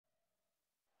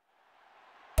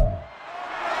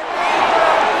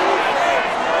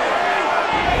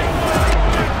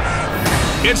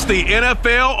It's the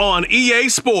NFL on EA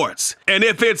Sports. And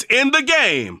if it's in the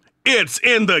game, it's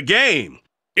in the game.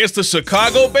 It's the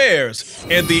Chicago Bears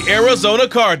and the Arizona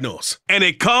Cardinals. And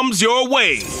it comes your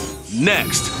way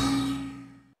next.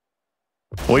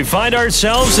 We find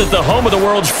ourselves at the home of the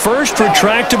world's first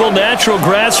retractable natural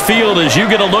grass field as you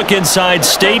get a look inside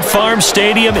State Farm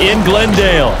Stadium in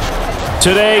Glendale.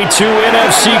 Today, two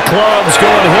NFC clubs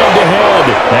going head-to-head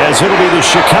as it'll be the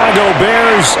Chicago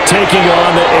Bears taking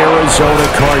on the Arizona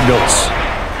Cardinals.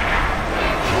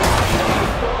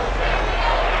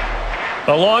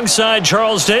 Alongside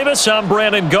Charles Davis, I'm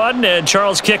Brandon Gaudin, and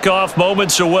Charles, kickoff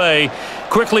moments away.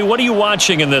 Quickly, what are you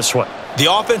watching in this one?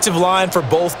 The offensive line for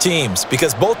both teams,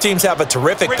 because both teams have a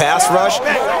terrific pass rush.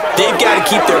 They've got to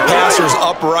keep their passers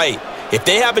upright. If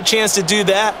they have a chance to do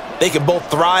that, they can both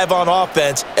thrive on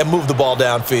offense and move the ball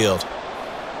downfield.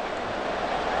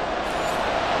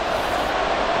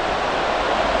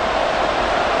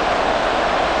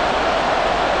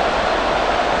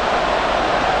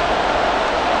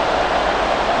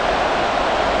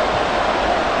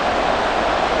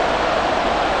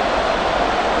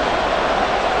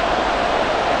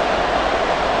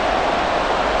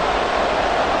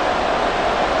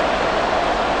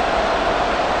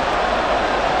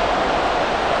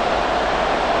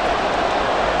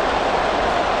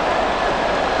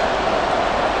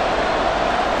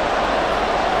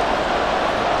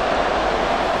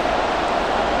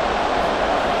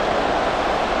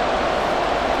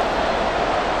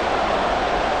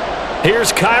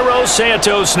 Here's Cairo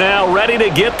Santos now, ready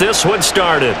to get this one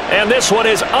started. And this one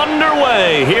is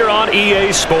underway here on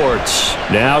EA Sports.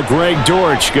 Now Greg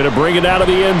Dortch going to bring it out of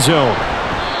the end zone.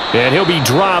 And he'll be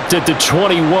dropped at the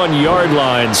 21-yard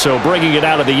line, so bringing it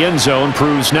out of the end zone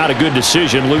proves not a good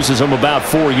decision, loses him about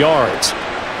 4 yards.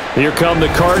 Here come the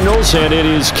Cardinals, and it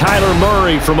is Kyler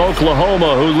Murray from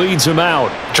Oklahoma who leads them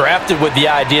out. Drafted with the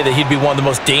idea that he'd be one of the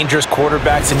most dangerous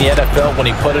quarterbacks in the NFL when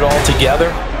he put it all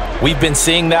together. We've been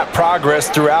seeing that progress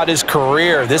throughout his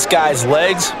career. This guy's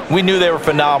legs, we knew they were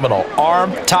phenomenal.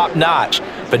 Arm, top-notch.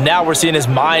 But now we're seeing his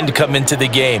mind come into the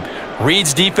game.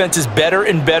 Reed's defense is better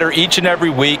and better each and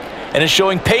every week, and is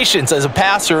showing patience as a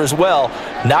passer as well.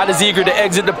 Not as eager to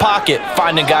exit the pocket,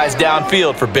 finding guys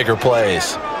downfield for bigger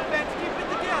plays.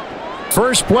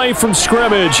 First play from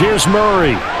scrimmage. Here's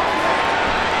Murray.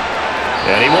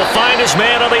 And he will find his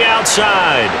man on the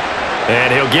outside.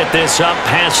 And he'll get this up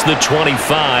past the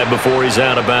 25 before he's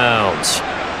out of bounds.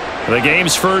 The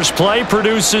game's first play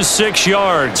produces 6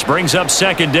 yards, brings up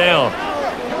second down.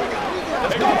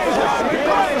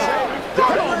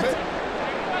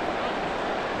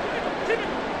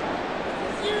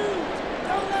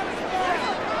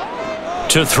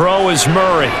 To throw is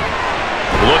Murray.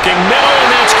 Looking middle,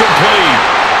 and that's complete.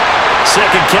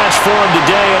 Second catch for him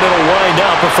today, and it'll wind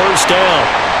up a first down.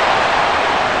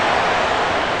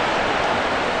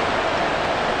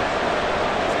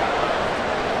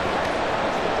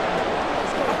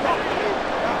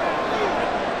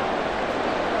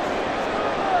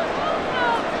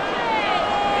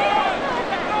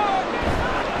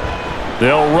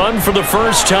 They'll run for the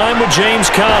first time with James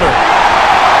Conner.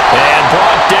 And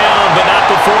brought down, but not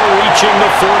before reaching the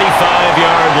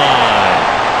 45-yard line.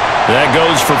 That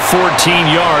goes for 14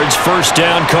 yards, first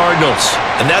down Cardinals.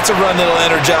 And that's a run that'll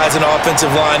energize an offensive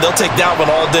line. They'll take that one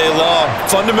all day long.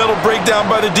 Fundamental breakdown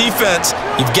by the defense.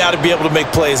 You've got to be able to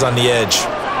make plays on the edge.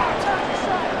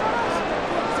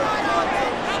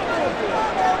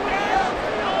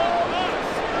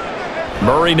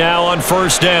 Murray now on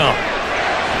first down.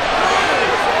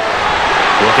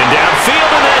 Looking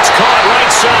downfield, and that's caught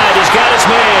right side. He's got his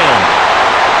man.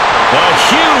 A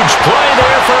huge play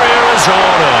there for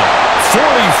Arizona.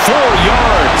 44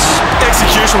 yards.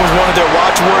 Execution was one of their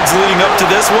watchwords leading up to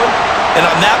this one. And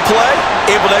on that play,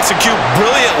 able to execute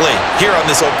brilliantly here on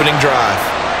this opening drive.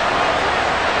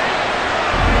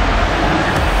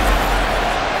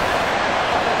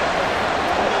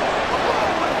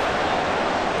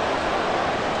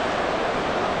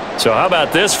 So how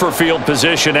about this for field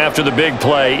position after the big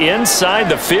play? Inside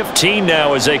the 15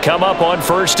 now as they come up on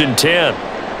 1st and 10.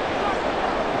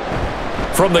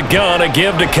 From the gun, a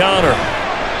give to Conner.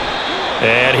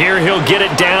 And here he'll get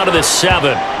it down to the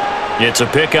 7. It's a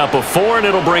pickup of 4, and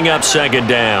it'll bring up second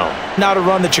down. Not a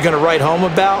run that you're going to write home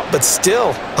about, but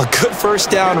still a good first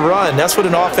down run. That's what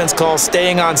an offense calls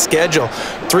staying on schedule.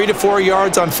 3 to 4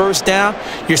 yards on first down,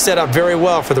 you're set up very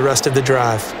well for the rest of the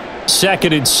drive.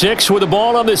 2nd and 6 with the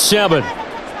ball on the 7.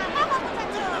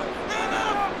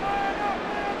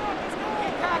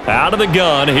 Out of the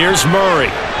gun, here's Murray.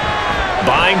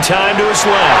 Buying time to his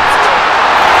left.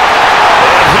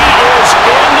 And he is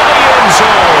into the end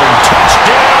zone.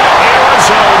 Touchdown,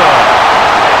 Arizona.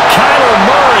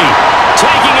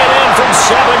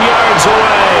 yards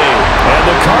away. And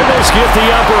the Cardinals get the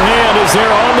upper hand as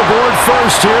they're on the board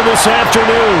first here this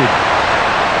afternoon.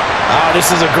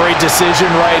 This is a great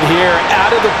decision right here.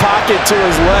 Out of the pocket to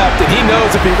his left, and he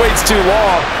knows if he waits too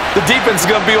long, the defense is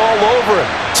going to be all over him.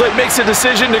 So he makes a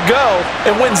decision to go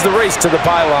and wins the race to the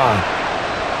pylon.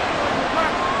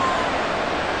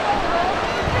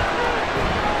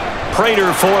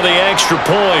 Prater for the extra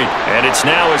point, and it's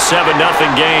now a 7-0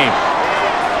 game.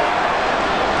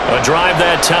 A drive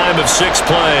that time of 6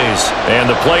 plays, and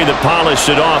the play that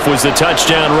polished it off was the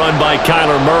touchdown run by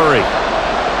Kyler Murray.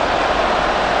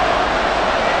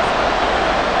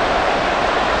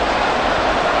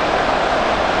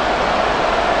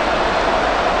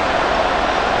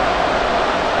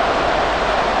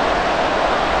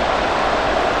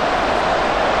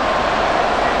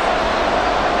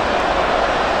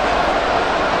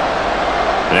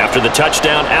 After the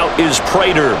touchdown, out is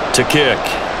Prater to kick.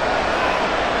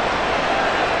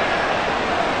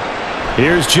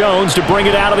 Here's Jones to bring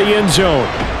it out of the end zone.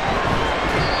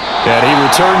 And he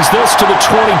returns this to the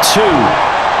 22.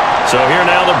 So here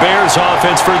now the Bears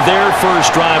offense for their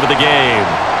first drive of the game.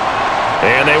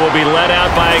 And they will be led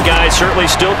out by a guy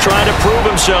certainly still trying to prove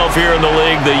himself here in the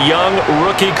league, the young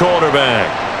rookie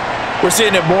quarterback. We're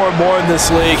seeing it more and more in this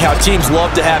league, how teams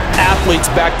love to have athletes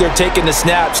back there taking the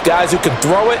snaps, guys who can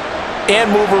throw it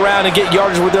and move around and get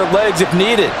yardage with their legs if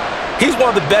needed. He's one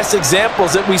of the best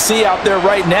examples that we see out there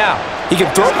right now. He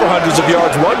can throw for hundreds of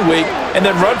yards one week and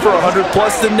then run for 100+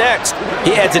 the next.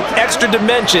 He adds an extra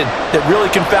dimension that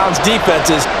really confounds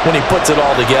defenses when he puts it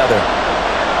all together.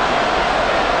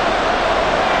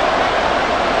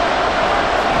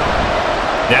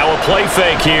 Now a play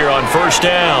fake here on first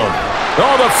down.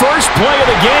 Oh, the first play of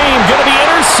the game going to be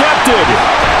intercepted.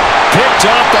 Picked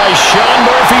up by Sean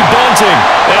Murphy-Bunting,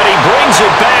 and he brings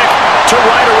it back to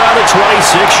right around the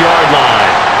 26-yard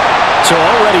line. So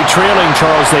already trailing,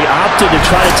 Charles, they opted to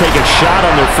try to take a shot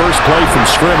on their first play from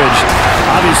scrimmage.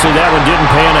 Obviously, that one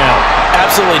didn't pan out.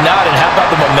 Absolutely not, and how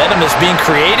about the momentum that's being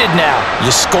created now?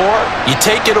 You score, you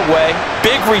take it away,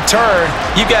 big return,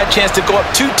 you got a chance to go up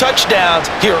 2 touchdowns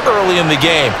here early in the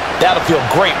game. That'll feel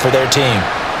great for their team.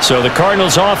 So the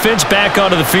Cardinals offense back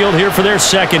onto the field here for their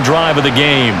second drive of the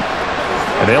game.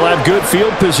 And they'll have good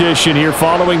field position here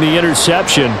following the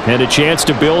interception and a chance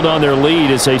to build on their lead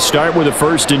as they start with a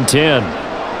 1st and 10.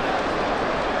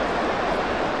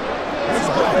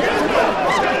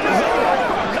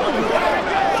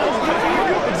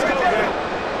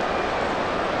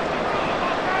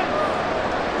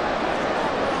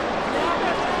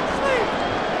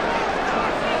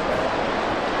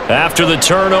 After the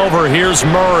turnover, here's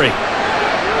Murray.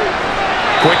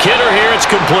 Quick hitter here, it's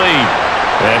complete.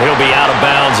 And he'll be out of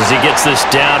bounds as he gets this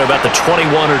down about the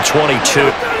 21 or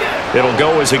 22. It'll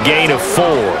go as a gain of 4,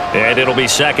 and it'll be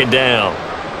second down.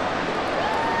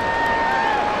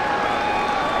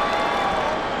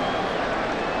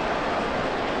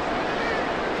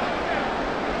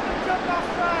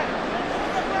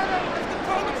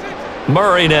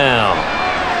 Murray now.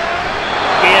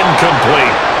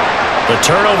 Incomplete. The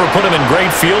turnover put him in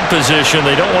great field position.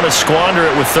 They don't want to squander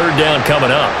it with 3rd down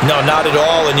coming up. No, not at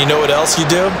all. And you know what else you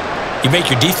do? You make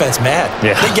your defense mad.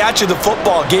 Yeah. They got you the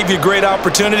football, gave you a great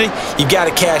opportunity. You've got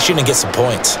to cash in and get some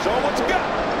points.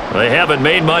 They haven't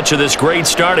made much of this great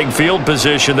starting field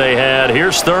position they had.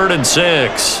 Here's 3rd and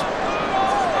 6.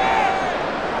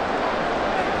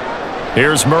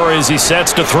 Here's Murray as he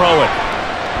sets to throw it.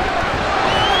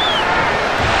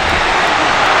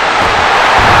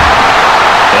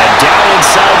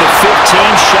 Inside the 15,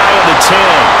 shy of the 10.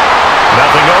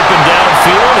 Nothing open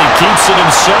downfield. He keeps it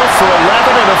himself for 11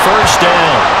 and a 1st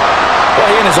down. Well,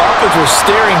 he and his offense were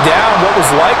staring down what was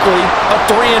likely a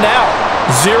 3 and out.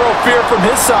 Zero fear from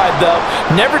his side, though.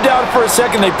 Never doubted for a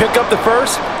second they pick up the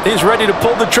first. He's ready to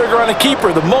pull the trigger on a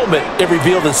keeper the moment it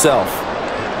revealed itself.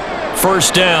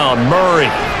 1st down, Murray.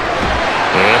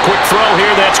 And a quick throw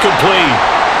here, that's complete.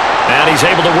 And he's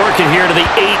able to work it here to the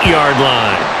 8-yard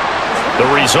line. The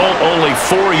result, only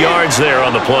 4 yards there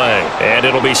on the play, and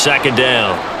it'll be second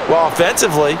down. Well,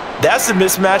 offensively, that's the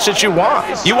mismatch that you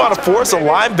want. You want to force a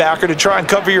linebacker to try and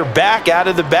cover your back out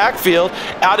of the backfield,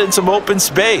 out in some open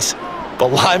space.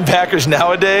 But linebackers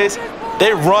nowadays,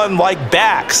 they run like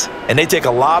backs, and they take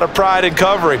a lot of pride in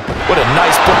covering. What a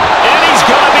nice play. And he's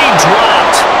going to be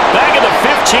dropped back at the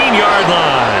 15-yard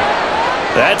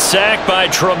line. That's sacked by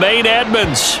Tremaine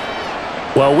Edmonds.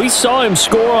 Well, we saw him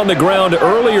score on the ground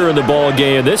earlier in the ball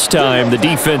game. This time, the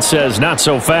defense says not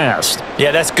so fast.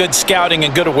 Yeah, that's good scouting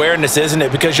and good awareness, isn't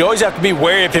it? Because you always have to be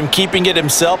wary of him keeping it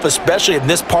himself, especially in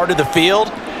this part of the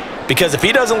field. Because if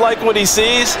he doesn't like what he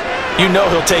sees, you know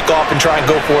he'll take off and try and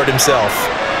go for it himself.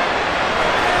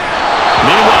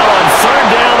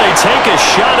 They take a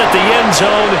shot at the end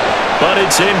zone, but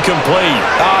it's incomplete.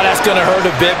 Oh, that's going to hurt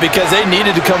a bit because they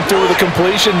needed to come through with a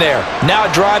completion there. Now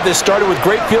a drive that started with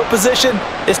great field position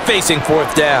is facing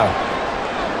fourth down.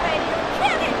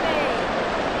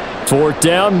 Fourth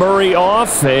down, Murray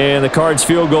off, and the Cards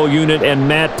field goal unit and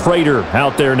Matt Prater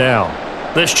out there now.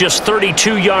 This just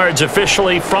 32 yards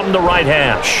officially from the right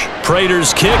hash.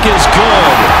 Prater's kick is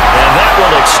good, and that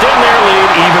will extend their lead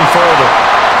even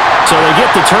further. So they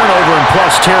get the turnover in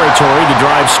plus territory. The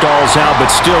drive stalls out, but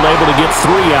still able to get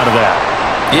 3 out of that.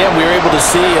 Yeah, we were able to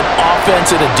see an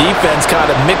offense and a defense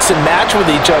kind of mix and match with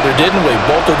each other, didn't we?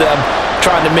 Both of them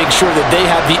trying to make sure that they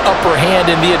have the upper hand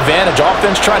and the advantage.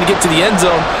 Offense trying to get to the end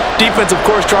zone. Defense, of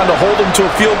course, trying to hold them to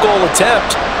a field goal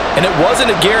attempt. And it wasn't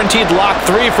a guaranteed lock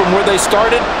 3 from where they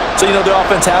started. So, you know, the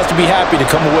offense has to be happy to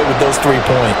come away with those 3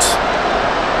 points.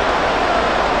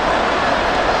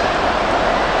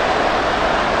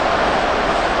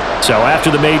 So after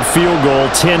the made field goal,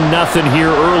 10-0 here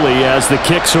early as the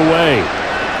kick's away.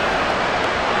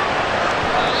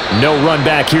 No run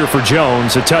back here for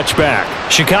Jones, a touchback.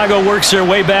 Chicago works their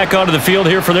way back onto the field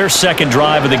here for their second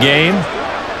drive of the game.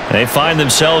 They find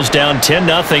themselves down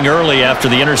 10-0 early after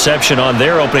the interception on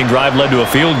their opening drive led to a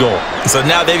field goal. So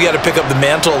now they've got to pick up the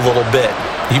mantle a little bit.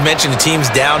 You mentioned the team's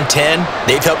down 10.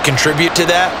 They've helped contribute to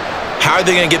that. How are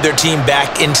they going to get their team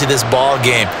back into this ball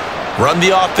game? Run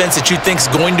the offense that you think is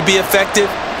going to be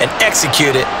effective and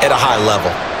execute it at a high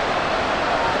level.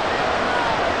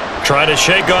 Trying to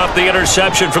shake off the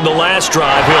interception from the last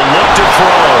drive. He'll look to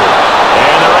throw.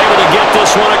 And they're able to get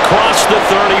this one across the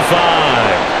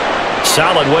 35.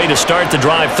 Solid way to start the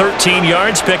drive. 13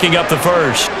 yards, picking up the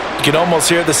first. You can almost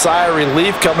hear the sigh of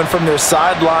relief coming from their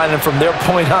sideline and from their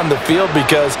point on the field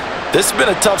because this has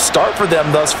been a tough start for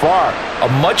them thus far. A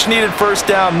much-needed first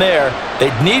down there.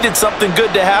 They needed something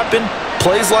good to happen.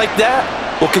 Plays like that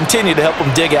will continue to help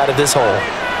them dig out of this hole.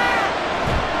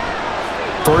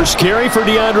 First carry for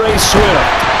DeAndre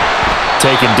Swift.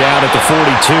 Taken down at the 42.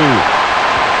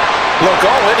 Look,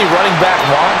 all any running back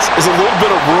wants is a little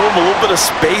bit of room, a little bit of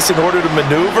space in order to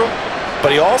maneuver.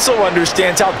 But he also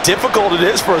understands how difficult it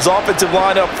is for his offensive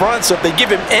line up front. So if they give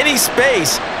him any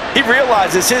space, he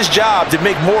realizes his job to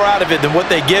make more out of it than what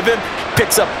they give him.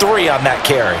 Picks up 3 on that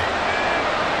carry.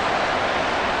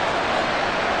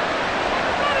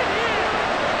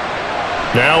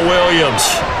 Now Williams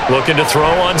looking to throw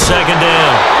on second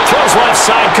down. Throws left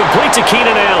side, complete to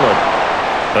Keenan Allen.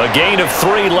 A gain of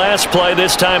 3 last play.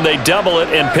 This time they double it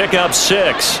and pick up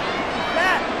 6.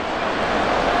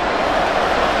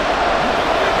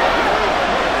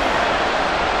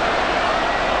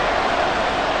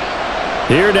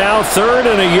 Here now, 3rd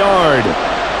and a yard.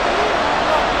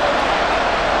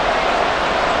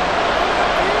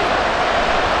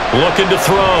 Looking to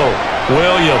throw.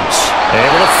 Williams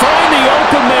able to find the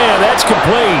open man. That's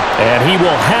complete. And he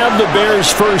will have the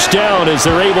Bears first down as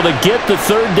they're able to get the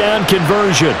 3rd down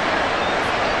conversion.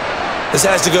 This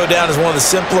has to go down as one of the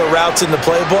simpler routes in the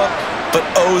playbook, but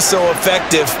oh so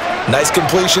effective. Nice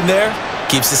completion there.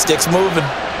 Keeps the sticks moving.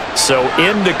 So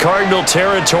into Cardinal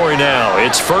territory now.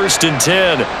 It's 1st and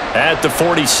 10 at the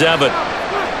 47.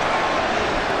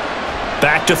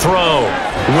 Back to throw.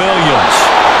 Williams.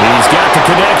 He's got the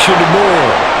connection to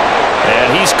Moore.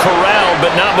 And he's corralled, but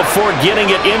not before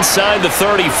getting it inside the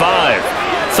 35.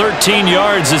 13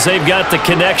 yards as they've got the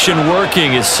connection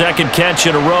working. His 2nd catch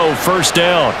in a row, first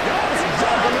down.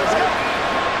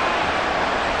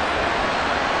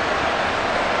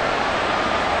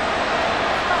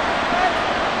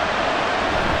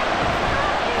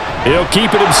 He'll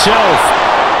keep it himself.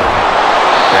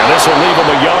 And this will leave him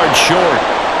a yard short.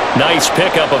 Nice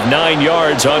pickup of 9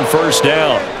 yards on first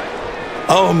down.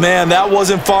 Oh, man, that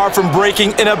wasn't far from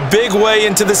breaking in a big way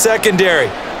into the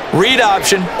secondary. Read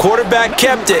option, quarterback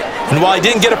kept it, and while he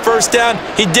didn't get a first down,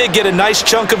 he did get a nice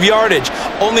chunk of yardage.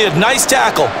 Only a nice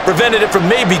tackle prevented it from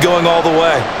maybe going all the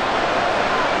way.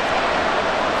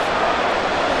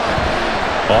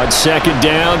 On second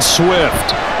down,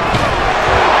 Swift.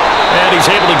 And he's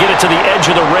able to get it to the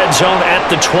edge of the red zone at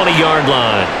the 20-yard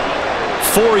line.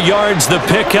 4 yards the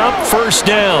pickup, first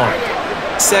down.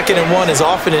 2nd and 1 is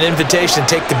often an invitation to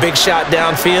take the big shot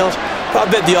downfield. I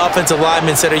bet the offensive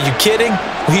lineman said, are you kidding?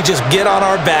 We just get on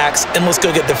our backs and let's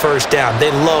go get the first down. They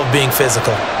love being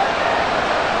physical.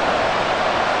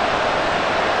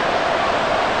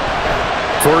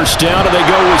 First down, and they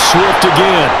go with Swift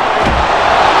again.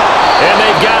 And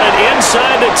they've got it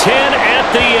inside the 10 at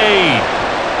the 8.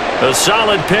 A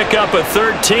solid pickup of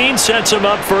 13 sets them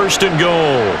up 1st and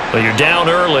goal. Well, you're down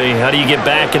early. How do you get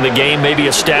back in the game, maybe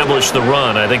establish the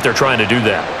run? I think they're trying to do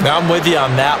that. Now, I'm with you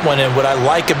on that one, and what I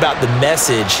like about the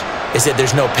message is that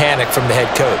there's no panic from the head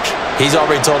coach. He's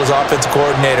already told his offensive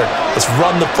coordinator, let's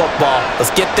run the football,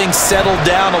 let's get things settled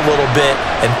down a little bit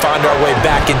and find our way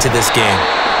back into this game.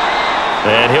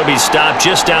 And he'll be stopped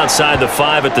just outside the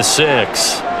 5 at the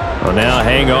 6. Well, now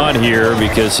hang on here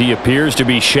because he appears to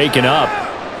be shaken up.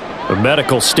 The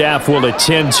medical staff will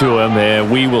attend to him,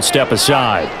 and we will step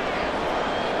aside.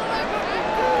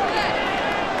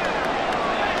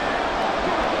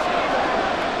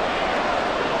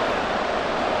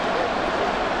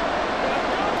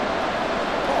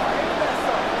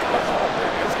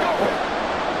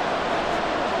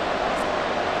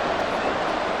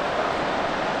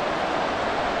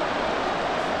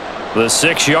 The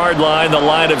 6-yard line, the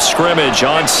line of scrimmage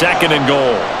on 2nd and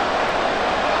goal.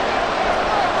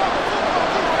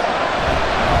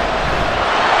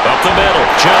 Up the middle,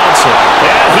 Johnson.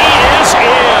 And he is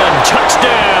in.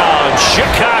 Touchdown,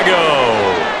 Chicago.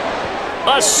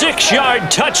 A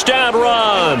 6-yard touchdown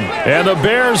run. And the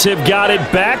Bears have got it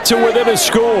back to within a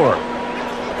score.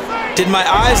 Did my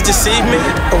eyes deceive me,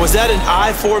 or was that an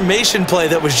I formation play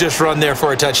that was just run there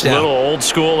for a touchdown? Little old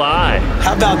school eye.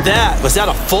 How about that? Was that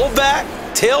a fullback,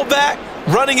 tailback,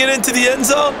 running it into the end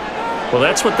zone? Well,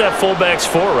 that's what that fullback's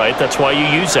for, right? That's why you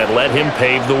use that. Let him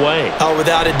pave the way. Oh,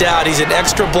 without a doubt. He's an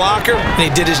extra blocker, and he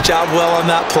did his job well on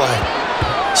that play.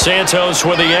 Santos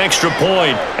with the extra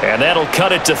point, and that'll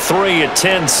cut it to 3 at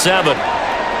 10-7.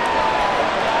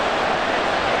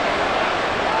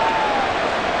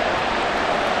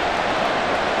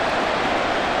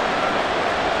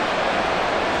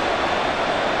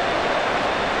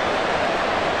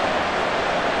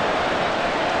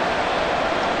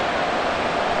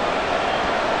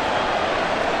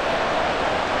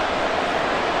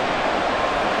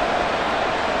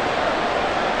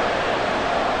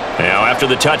 Now, after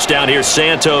the touchdown, here's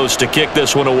Santos to kick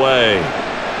this one away.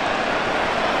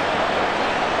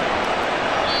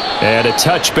 And a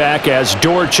touchback as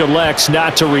Dortch elects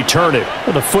not to return it.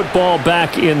 And the football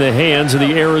back in the hands of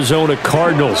the Arizona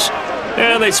Cardinals.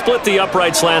 And they split the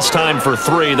uprights last time for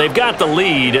 3. They've got the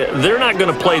lead. They're not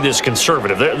going to play this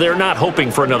conservative. They're not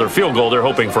hoping for another field goal. They're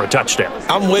hoping for a touchdown.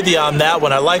 I'm with you on that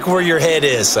one. I like where your head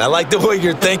is. I like the way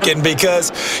you're thinking because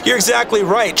you're exactly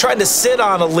right. Trying to sit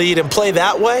on a lead and play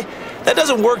that way, that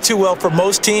doesn't work too well for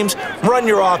most teams. Run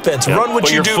your offense. Yep. Run what Put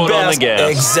you your do foot best. on the gas.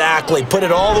 Exactly. Put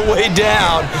it all the way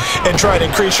down and try to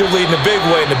increase your lead in a big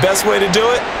way. And the best way to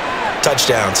do it,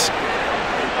 touchdowns.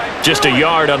 Just a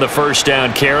yard on the first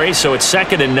down carry, so it's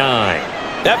 2nd and 9.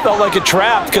 That felt like a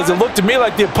trap because it looked to me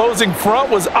like the opposing front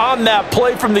was on that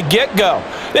play from the get-go.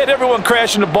 They had everyone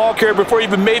crashing the ball carrier before he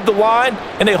even made the line,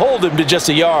 and they hold him to just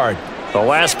a yard. The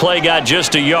last play got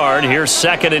just a yard. Here's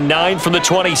 2nd and 9 from the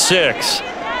 26.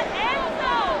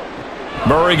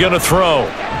 Murray going to throw.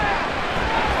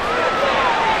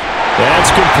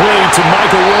 That's complete to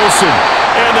Michael Wilson.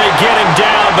 And they get him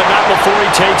down, but not before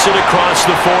he takes it across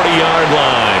the 40-yard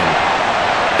line.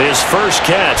 His first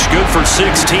catch, good for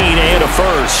 16 and a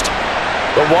first.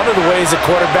 But one of the ways that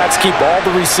quarterbacks keep all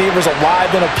the receivers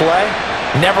alive in a play,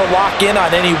 never lock in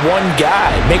on any one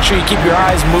guy. Make sure you keep your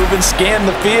eyes moving, scan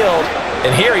the field,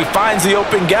 and here he finds the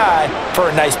open guy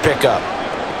for a nice pickup.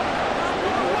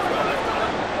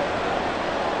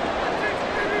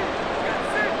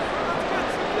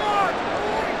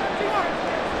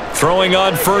 Throwing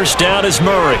on first down is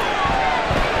Murray.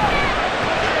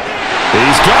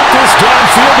 He's got this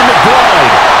downfield in the blood.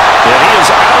 And he is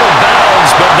out of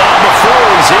bounds, but not before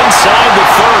he's inside the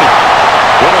 30.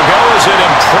 What'll go is an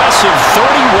impressive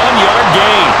 31-yard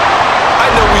gain. I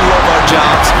know we love our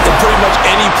jobs, and pretty much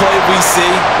any play we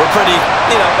see, we're pretty,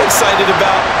 excited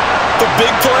about. The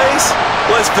big plays,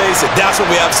 let's face it, that's what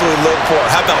we absolutely live for.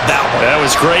 How about that one? That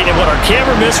was great, and what our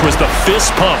camera missed was the fist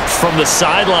pump from the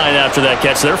sideline after that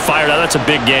catch. They're fired out. That's a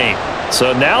big gain.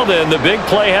 So now then, the big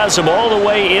play has them all the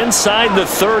way inside the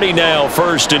 30 now,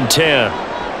 1st and 10.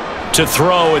 To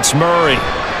throw, it's Murray.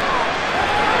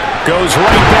 Goes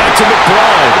right back to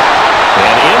McBride.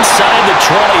 And inside the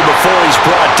 20 before he's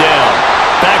brought down.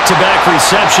 Back-to-back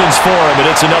receptions for him, and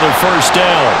it's another first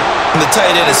down. And the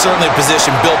tight end is certainly a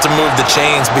position built to move the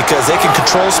chains because they can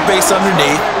control space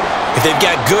underneath. If they've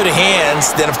got good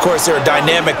hands, then, of course, they're a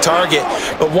dynamic target.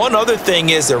 But one other thing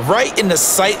is they're right in the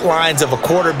sight lines of a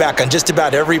quarterback on just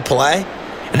about every play,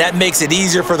 and that makes it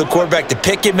easier for the quarterback to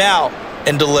pick him out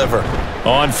and deliver.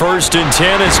 On 1st and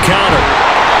 10 is Connor.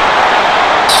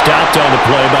 Stopped on the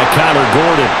play by Connor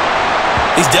Gordon.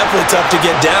 He's definitely tough to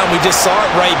get down. We just saw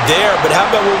it right there. But how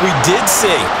about what we did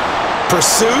see?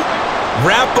 Pursuit,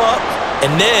 wrap up,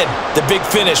 and then the big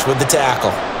finish with the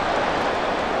tackle.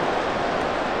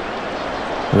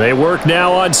 They work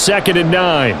now on 2nd and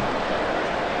 9.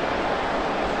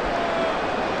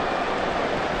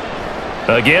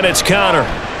 Again, it's Connor. And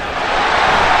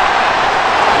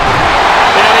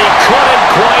he couldn't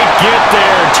quite get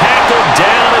there. Tackled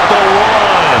down at the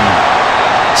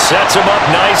 1. Sets him up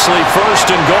nicely. First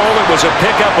and goal. It was a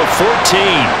pickup of 14.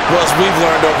 Well, as we've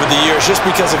learned over the years, just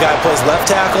because a guy plays left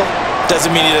tackle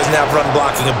doesn't mean he doesn't have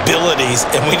run-blocking abilities,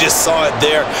 and we just saw it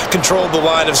there. Controlled the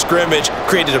line of scrimmage,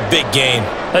 created a big gain.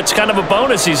 That's kind of a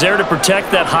bonus. He's there to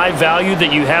protect that high value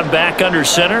that you have back under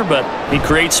center, but he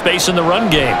creates space in the run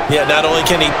game. Yeah, not only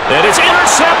can he... And it's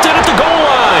intercepted at the goal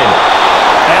line.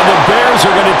 And the Bears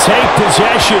are going to take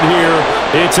possession here.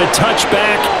 It's a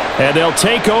touchback, and they'll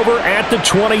take over at the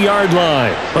 20-yard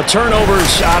line. But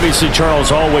turnovers, obviously,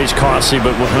 Charles, always costly.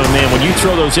 But, man, when you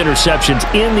throw those interceptions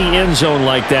in the end zone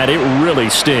like that, it really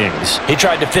stings. He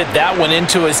tried to fit that one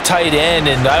into his tight end,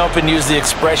 and I often use the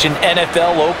expression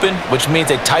NFL open, which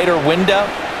means a tighter window.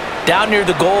 Down near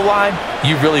the goal line,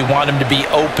 you really want him to be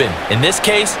open. In this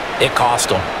case, it cost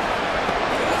him.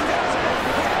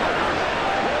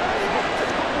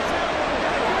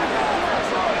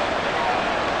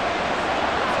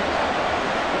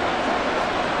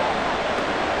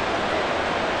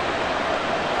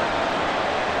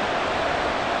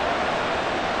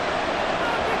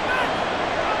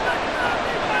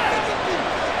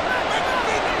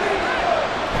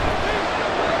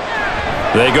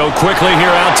 They go quickly here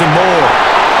out to Moore.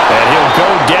 And he'll go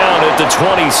down at the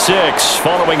 26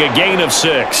 following a gain of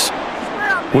 6.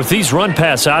 With these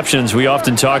run-pass options, we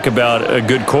often talk about a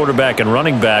good quarterback and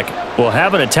running back. Well,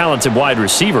 having a talented wide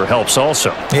receiver helps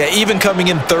also. Yeah, even coming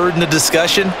in third in the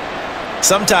discussion,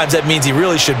 sometimes that means he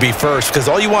really should be first, because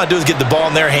all you want to do is get the ball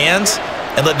in their hands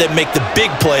and let them make the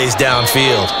big plays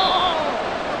downfield.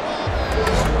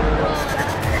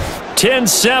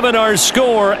 10-7 our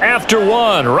score after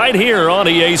 1 right here on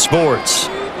EA Sports.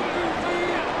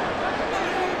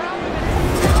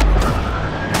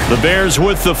 The Bears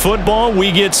with the football.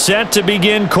 We get set to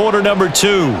begin quarter number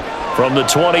 2. From the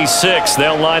 26,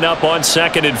 they'll line up on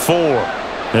 2nd and 4.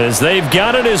 As they've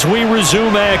got it as we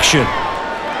resume action.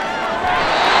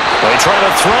 They try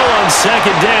to throw on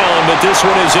 2nd down, but this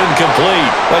one is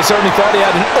incomplete. Well, I certainly thought he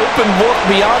had an open look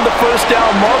beyond the first down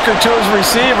marker to his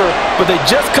receiver, but they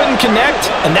just couldn't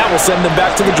connect, and that will send them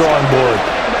back to the drawing board.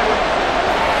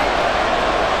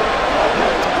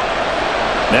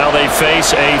 Now they face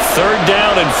a 3rd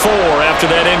down and 4 after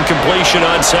that incompletion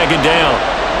on 2nd down.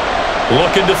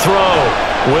 Looking to throw.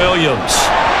 Williams.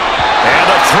 And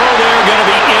the throw there going to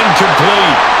be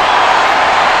incomplete.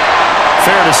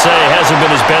 Fair to say, hasn't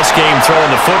been his best game throwing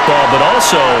the football, but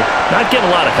also not getting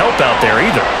a lot of help out there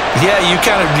either. Yeah, you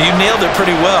nailed it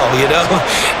pretty well, you know.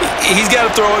 He's got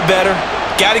to throw it better,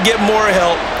 got to get more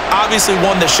help. Obviously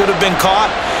one that should have been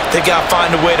caught. They got to find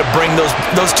a way to bring those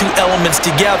two elements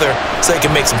together so they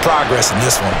can make some progress in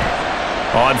this one.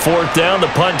 On 4th down, the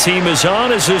punt team is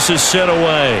on as this is sent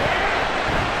away.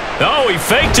 Oh, he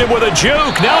faked it with a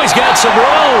juke. Now he's got some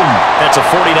room. That's a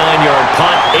 49-yard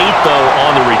punt, 8 though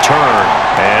on the return.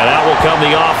 And out will come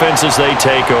the offense as they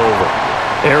take over.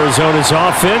 Arizona's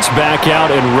offense back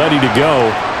out and ready to go.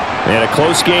 And a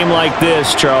close game like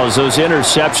this, Charles, those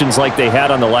interceptions like they had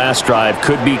on the last drive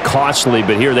could be costly.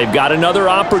 But here they've got another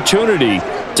opportunity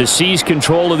to seize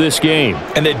control of this game.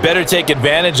 And they'd better take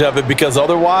advantage of it, because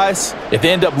otherwise, if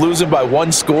they end up losing by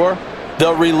 1 score,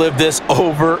 they'll relive this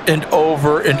over and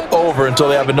over and over until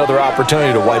they have another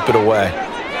opportunity to wipe it away.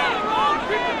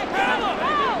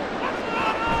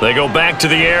 They go back to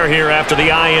the air here after the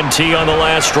INT on the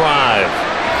last drive.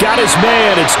 Got his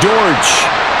man, it's Dortch.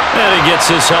 And he gets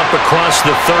this up across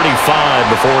the 35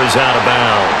 before he's out of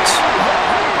bounds.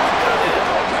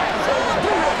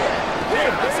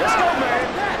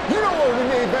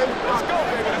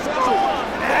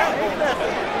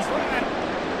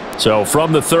 So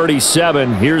from the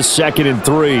 37, here's 2nd and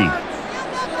 3.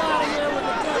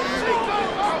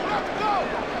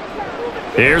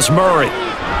 Here's Murray.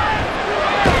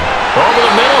 Over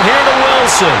the middle here to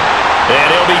Wilson. And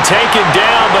he'll be taken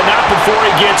down, but not before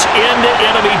he gets into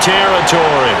enemy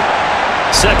territory.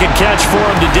 2nd catch for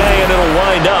him today, and it'll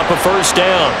wind up a 1st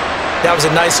down. That was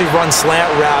a nicely run slant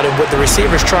route, and what the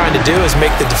receiver's trying to do is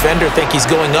make the defender think he's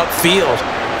going upfield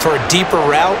for a deeper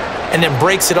route, and then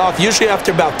breaks it off, usually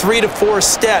after about 3 to 4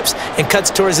 steps, and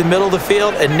cuts towards the middle of the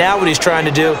field. And now what he's trying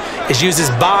to do is use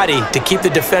his body to keep the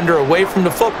defender away from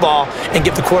the football and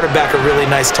give the quarterback a really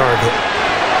nice target.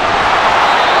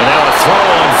 And now a throw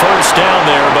on 1st down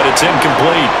there, but it's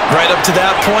incomplete. Right up to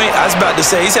that point, I was about to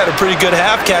say he's had a pretty good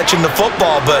half catching the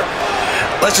football, but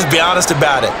let's just be honest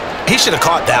about it. He should have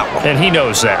caught that one. And he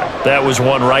knows that. That was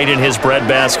one right in his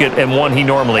breadbasket and one he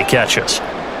normally catches.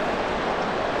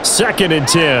 2nd and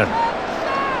 10.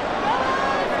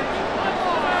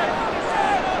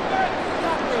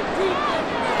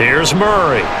 Here's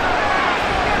Murray.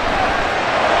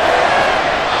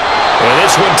 And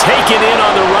this one taken in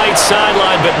on the right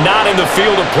sideline, but not in the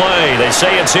field of play. They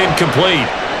say it's incomplete.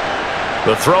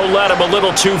 The throw led him a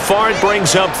little too far. It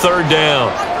brings up third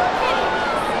down.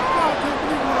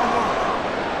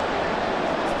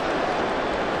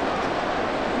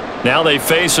 Now they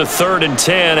face a 3rd and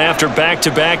 10 after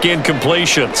back-to-back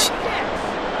incompletions.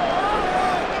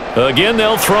 Again,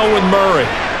 they'll throw with Murray.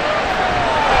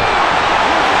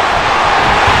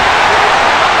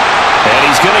 And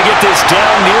he's going to get this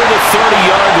down near the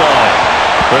 30-yard line.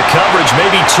 The coverage may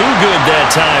be too good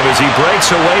that time as he breaks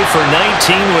away for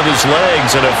 19 with his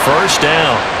legs and a first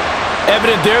down.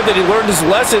 Evident there that he learned his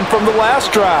lesson from the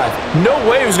last drive. No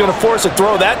way he was going to force a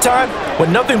throw that time.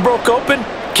 When nothing broke open,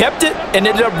 kept it, and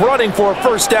ended up running for a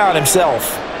first down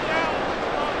himself.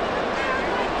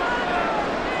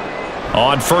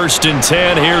 On 1st and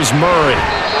 10, here's Murray.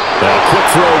 That quick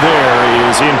throw there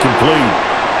is incomplete.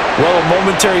 Well, a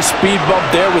momentary speed bump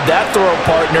there with that throw,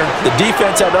 partner. The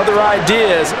defense had other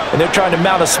ideas, and they're trying to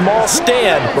mount a small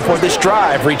stand before this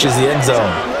drive reaches the end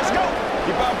zone.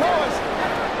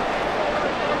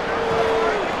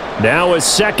 Now a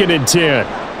 2nd and 10.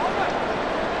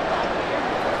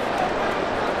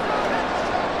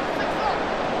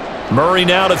 Murray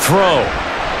now to throw.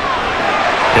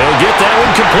 He'll get that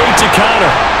one complete to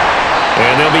Connor.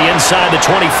 And they'll be inside the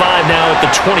 25 now at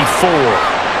the 24.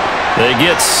 They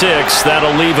get 6.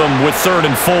 That'll leave them with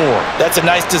 3rd and 4. That's a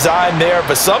nice design there,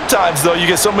 but sometimes, though, you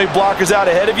get so many blockers out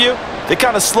ahead of you, they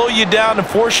kind of slow you down and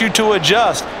force you to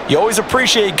adjust. You always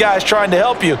appreciate guys trying to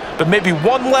help you, but maybe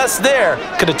one less there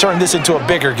could have turned this into a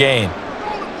bigger gain.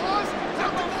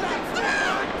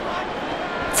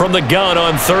 From the gun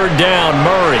on 3rd down,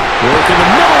 Murray working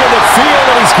the middle of the field,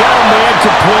 and he's got a man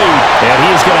complete. And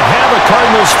he's going to have a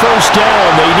Cardinals first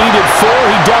down. They needed 4.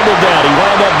 He doubled that. He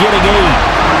wound up getting 8.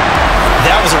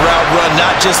 That was a route run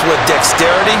not just with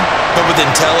dexterity, but with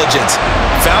intelligence.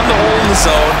 Found the hole in the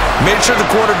zone, made sure the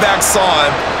quarterback saw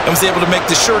him, and was able to make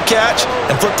the sure catch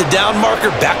and flip the down marker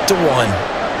back to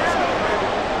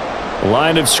 1.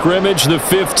 Line of scrimmage, the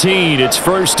 15. It's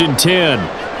 1st and 10.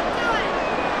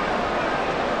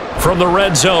 From the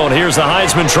red zone, here's the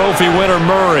Heisman Trophy winner,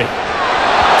 Murray.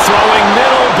 Throwing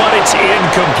middle, but it's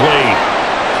incomplete.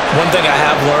 One thing I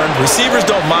have learned, receivers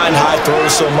don't mind high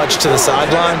throws so much to the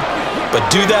sideline, but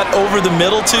do that over the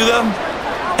middle to them,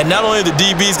 and not only are the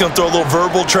DBs going to throw a little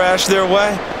verbal trash their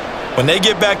way, when they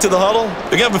get back to the huddle,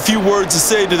 they're going to have a few words to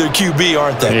say to their QB,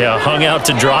 aren't they? Yeah, hung out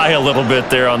to dry a little bit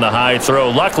there on the high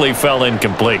throw. Luckily, fell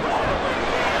incomplete.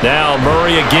 Now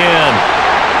Murray again.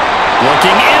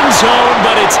 Looking end zone,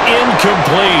 but it's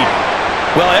incomplete.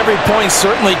 Well, every point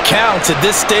certainly counts at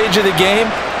this stage of the game,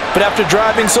 but after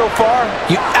driving so far,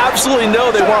 you absolutely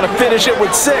know they want to finish it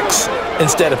with 6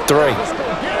 instead of 3.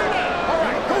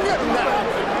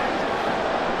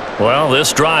 Well,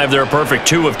 this drive, they're a perfect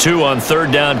 2 of 2 on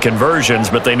 3rd down conversions,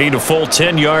 but they need a full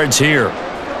 10 yards here.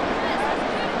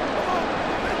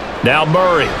 Now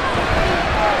Murray.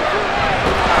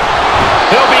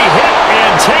 He'll be hit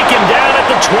and taken down at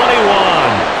the 21.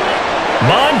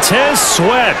 Montez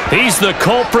Sweat, he's the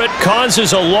culprit,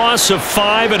 causes a loss of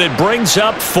 5, and it brings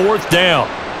up 4th down.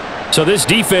 So this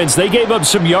defense, they gave up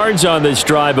some yards on this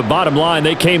drive, but bottom line,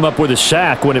 they came up with a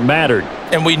sack when it mattered.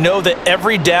 And we know that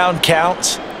every down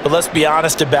counts, but let's be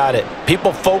honest about it.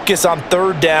 People focus on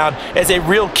 3rd down as a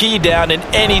real key down in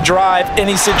any drive,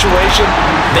 any situation.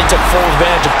 They took full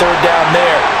advantage of 3rd down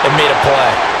there and made a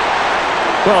play.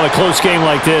 Well, in a close game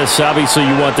like this, obviously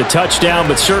you want the touchdown,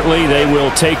 but certainly they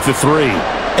will take the 3.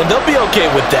 And they'll be okay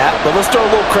with that, but let's throw a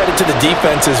little credit to the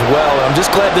defense as well. I'm just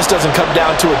glad this doesn't come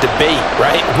down to a debate,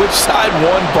 right? Which side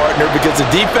won, partner? Because the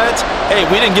defense, hey,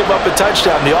 we didn't give up a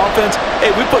touchdown. The offense,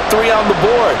 hey, we put 3 on the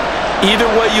board. Either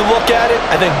way you look at it,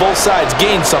 I think both sides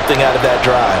gained something out of that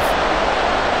drive.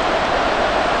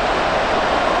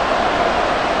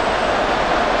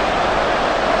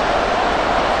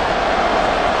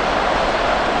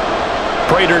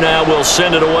 Prater now will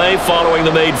send it away following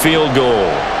the made field goal.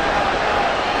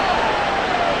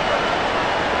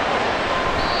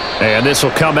 And this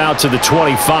will come out to the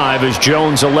 25 as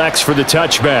Jones elects for the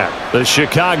touchback. The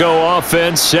Chicago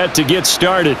offense set to get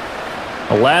started.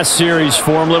 The last series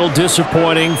for them, a little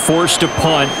disappointing, forced a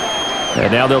punt.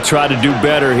 And now they'll try to do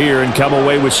better here and come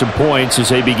away with some points as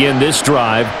they begin this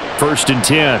drive, 1st and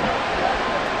 10.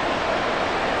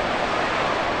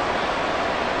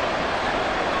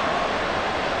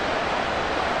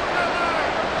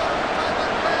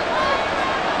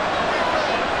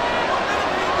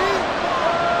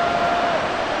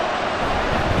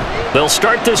 They'll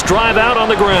start this drive out on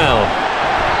the ground.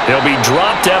 He'll be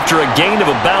dropped after a gain of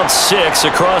about 6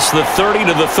 across the 30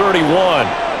 to the 31.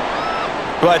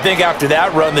 Well, I think after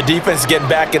that run, the defense is getting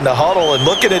back in the huddle and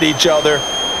looking at each other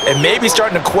and maybe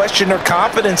starting to question their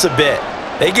confidence a bit.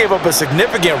 They gave up a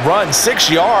significant run, 6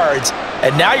 yards,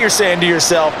 and now you're saying to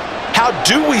yourself, how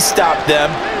do we stop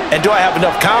them, and do I have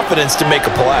enough confidence to make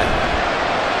a play?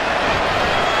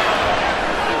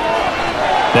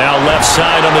 Now left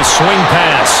side on the swing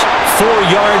pass. 4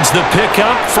 yards the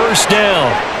pickup, first down.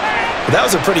 That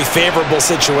was a pretty favorable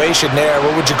situation there.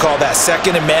 What would you call that,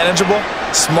 second and manageable?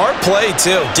 Smart play,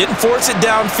 too. Didn't force it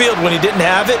downfield when he didn't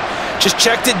have it. Just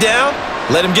checked it down,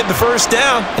 let him get the first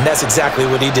down, and that's exactly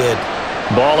what he did.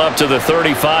 Ball up to the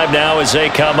 35 now as they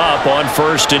come up on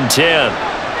 1st and 10.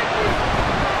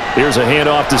 Here's a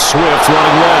handoff to Swift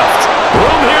running left.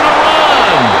 Room here to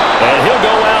run. And he'll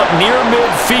go out near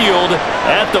midfield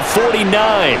at the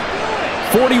 49.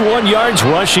 41 yards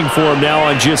rushing for him now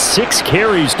on just 6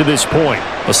 carries to this point.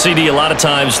 Well, CD a lot of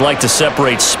times like to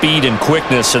separate speed and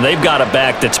quickness, and they've got a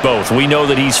back that's both. We know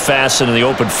that he's fast in the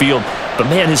open field, but,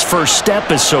 man, his first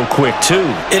step is so quick, too.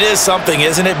 It is something,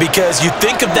 isn't it? Because you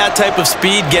think of that type of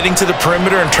speed getting to the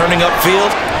perimeter and turning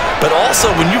upfield, but also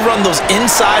when you run those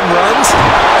inside runs,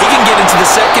 he can get into the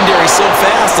secondary so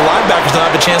fast the linebackers don't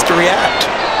have a chance to react.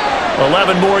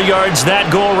 11 more yards that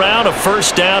go around, a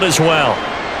first down as well.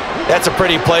 That's a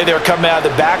pretty play there coming out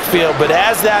of the backfield, but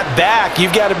as that back,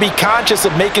 you've got to be conscious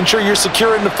of making sure you're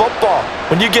securing the football.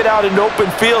 When you get out in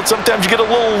open field, sometimes you get a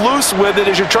little loose with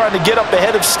it as you're trying to get up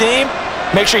ahead of steam.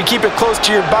 Make sure you keep it close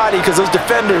to your body because those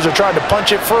defenders are trying to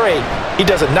punch it free. He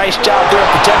does a nice job there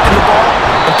protecting the ball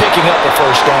and picking up the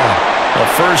first down. A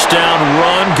first down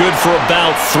run, good for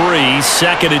about 3.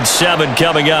 2nd and 7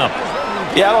 coming up.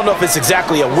 Yeah, I don't know if it's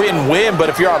exactly a win-win, but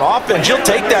if you're on offense, you'll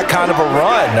take that kind of a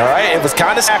run, all right? It was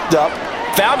kind of stacked up,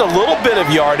 found a little bit of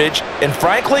yardage, and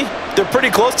frankly, they're pretty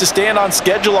close to staying on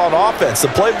schedule on offense. The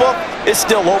playbook is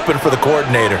still open for the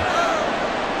coordinator.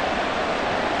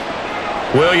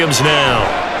 Williams now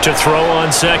to throw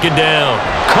on 2nd down.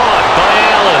 Caught by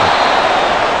Allen.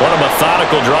 What a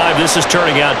methodical drive this is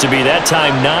turning out to be. That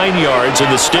time 9 yards, and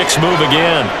the sticks move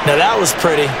again. Now that was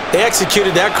pretty. They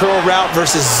executed that curl route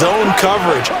versus zone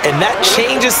coverage, and that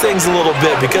changes things a little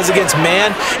bit because against man,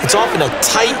 it's often a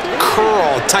tight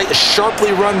curl,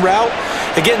 sharply run route.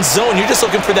 Against zone, you're just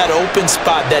looking for that open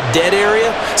spot, that dead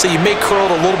area, so you may curl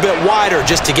it a little bit wider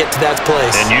just to get to that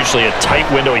place. And usually a tight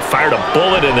window. He fired a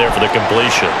bullet in there for the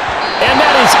completion. And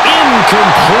that is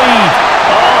incomplete.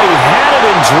 Oh, he had it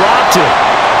and dropped it.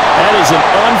 That is an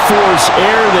unforced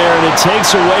error there, and it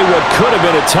takes away what could have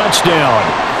been a touchdown.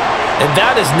 And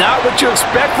that is not what you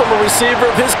expect from a receiver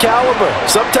of his caliber.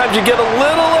 Sometimes you get a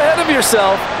little ahead of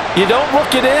yourself, you don't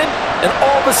look it in, and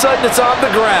all of a sudden it's on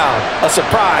the ground. A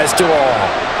surprise to all.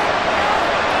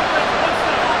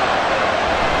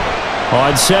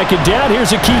 On 2nd down,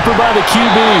 here's a keeper by the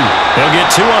QB. He'll get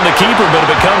 2 on the keeper, but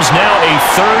it becomes now a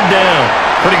 3rd down.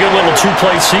 Pretty good little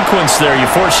 2-play sequence there. You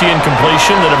force the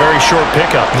incompletion, then a very short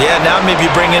pickup. Yeah, now maybe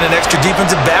you bring in an extra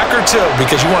defensive back or 2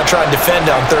 because you want to try and defend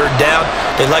on 3rd down.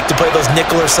 They like to play those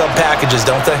nickel or sub packages,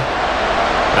 don't they?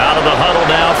 Out of the huddle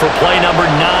now for play number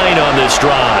 9 on this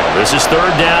drive. This is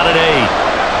 3rd down and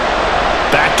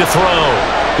 8. Back to throw.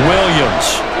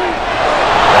 Williams.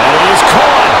 That is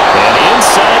caught. And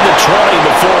inside the 20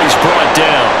 before he's brought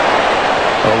down.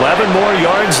 11 more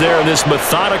yards there, and this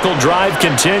methodical drive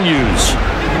continues.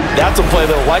 That's a play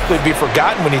that will likely be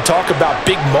forgotten when you talk about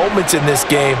big moments in this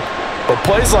game. But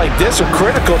plays like this are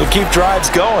critical to keep drives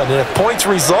going, and if points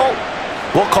result,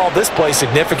 we'll call this play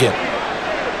significant.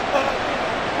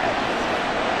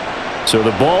 So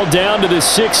the ball down to the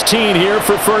 16 here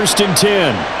for 1st and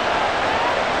 10.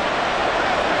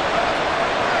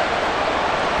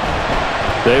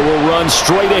 They will run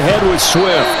straight ahead with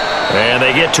Swift. And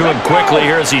they get to him quickly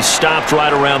here as he stopped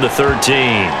right around the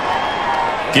 13.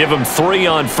 Give him 3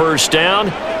 on 1st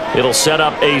down. It'll set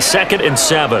up a 2nd and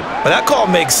 7. Well, that call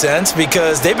makes sense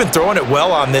because they've been throwing it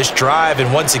well on this drive,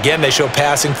 and once again they show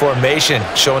passing formation,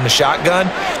 showing the shotgun.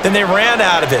 Then they ran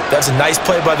out of it. That's a nice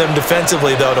play by them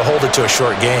defensively, though, to hold it to a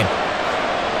short gain.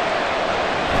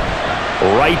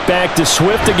 Right back to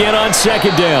Swift again on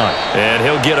 2nd down. And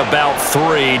he'll get about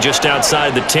 3 just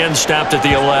outside the 10, stopped at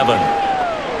the 11.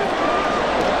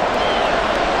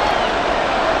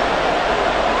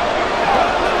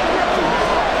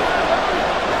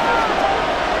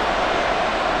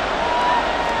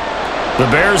 The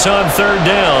Bears on 3rd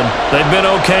down. They've been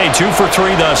okay, 2 for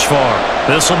 3 thus far.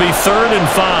 This will be 3rd and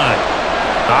 5.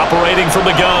 Operating from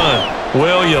the gun,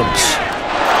 Williams.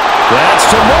 That's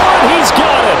to Moore, and he's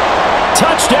got it.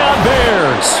 Touchdown,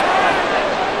 Bears.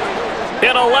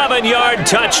 An 11-yard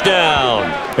touchdown.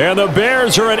 And the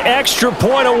Bears are an extra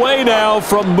point away now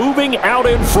from moving out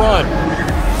in front.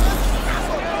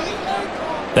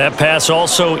 That pass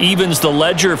also evens the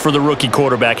ledger for the rookie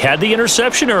quarterback. Had the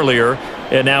interception earlier,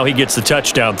 and now he gets the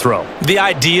touchdown throw. The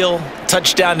ideal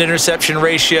touchdown-interception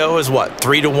ratio is, what,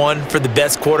 3-to-1 for the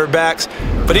best quarterbacks?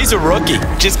 But he's a rookie.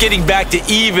 Just getting back to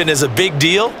even is a big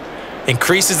deal.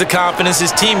 Increases the confidence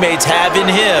his teammates have in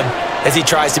him as he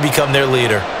tries to become their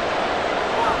leader.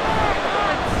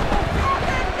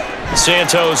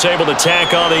 Santos able to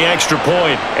tack on the extra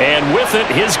point. And with it,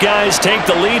 his guys take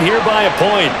the lead here by a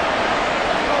point.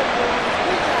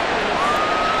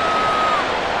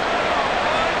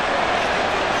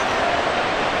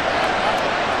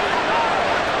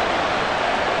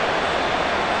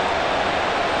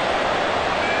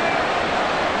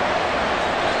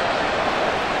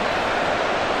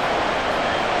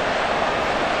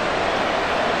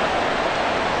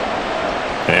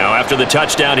 Now, after the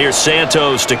touchdown, here's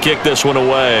Santos to kick this one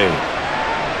away.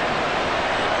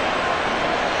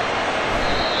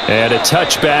 And a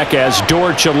touchback as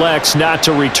Dortch elects not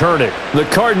to return it. The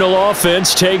Cardinal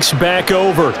offense takes back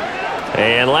over.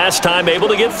 And last time able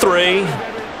to get 3.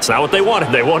 It's not what they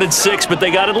wanted. They wanted 6, but they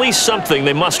got at least something.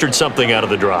 They mustered something out of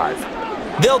the drive.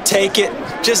 They'll take it.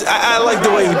 I like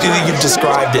the way you've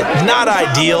described it. Not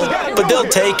ideal, but they'll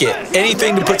take it.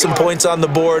 Anything to put some points on the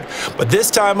board. But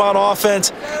this time on offense,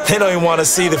 they don't even want to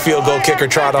see the field goal kicker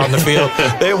trot on the field.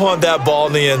 They want that ball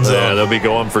in the end zone. Yeah, they'll be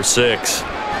going for 6. Here's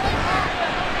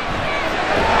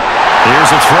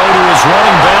a throw to his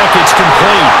running back. It's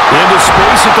complete. Into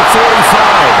space at the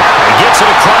 45. He gets it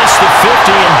across the 50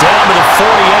 and down to the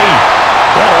 48.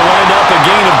 That'll wind up a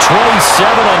gain of 27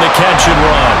 on the catch and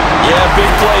run. Yeah,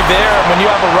 big play there. When you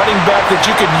have a running back that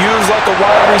you can use like a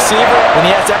wide receiver, when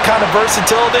he has that kind of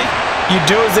versatility, you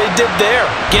do as they did there.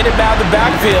 Get him out of the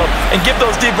backfield and give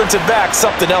those defensive backs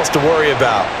something else to worry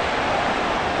about.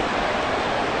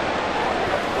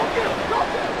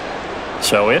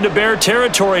 So into Bear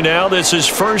territory now. This is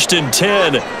 1st and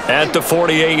 10 at the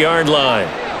 48-yard line.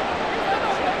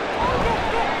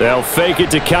 They'll fake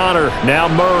it to Connor. Now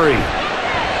Murray.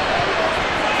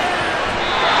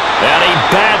 And he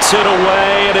bats it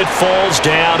away, and it falls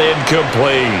down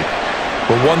incomplete.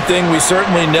 Well, one thing we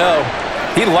certainly know,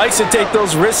 he likes to take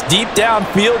those risks deep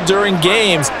downfield during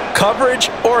games, coverage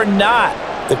or not.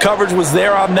 The coverage was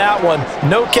there on that one.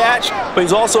 No catch, but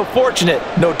he's also fortunate.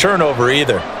 No turnover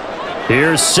either.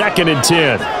 Here's 2nd and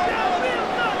 10.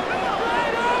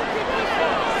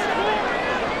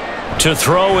 To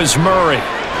throw is Murray.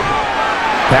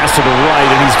 Pass to the right,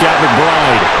 and he's got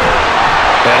McBride.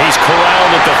 And he's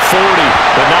corralled at the 40,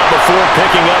 but not before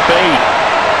picking up 8.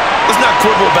 Let's not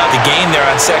quibble about the gain there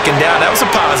on 2nd down. That was a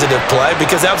positive play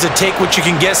because that was a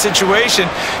take-what-you-can-get situation.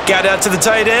 Got out to the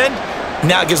tight end.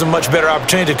 Now it gives him a much better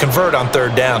opportunity to convert on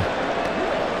 3rd down.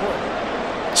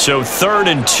 So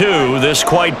 3rd and 2. This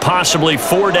quite possibly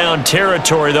 4-down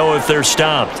territory, though, if they're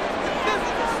stopped.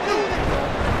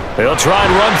 They'll try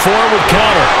and run for it with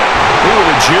Connor. Ooh,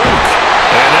 the juke.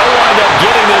 And they'll wind up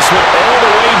getting this one all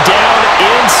the way down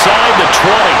inside the 20.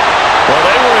 Well,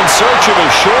 they were in search of a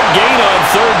short gain on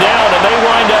 3rd down, and they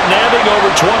wind up nabbing over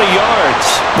 20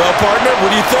 yards. Well, partner, what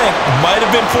do you think? Might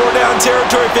have been 4-down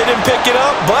territory if they didn't pick it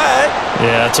up, but...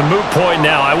 Yeah, it's a moot point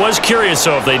now. I was curious,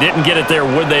 so if they didn't get it there,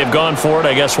 would they have gone for it?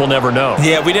 I guess we'll never know.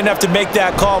 Yeah, we didn't have to make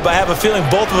that call, but I have a feeling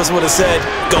both of us would have said,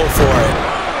 go for it.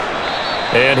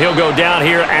 And he'll go down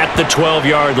here at the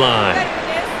 12-yard line.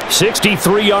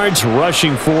 63 yards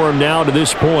rushing for him now to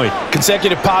this point.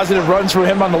 Consecutive positive runs for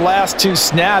him on the last 2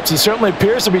 snaps. He certainly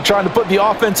appears to be trying to put the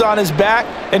offense on his back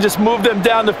and just move them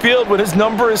down the field when his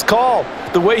number is called.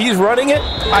 The way he's running it,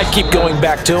 I keep going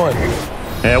back to him.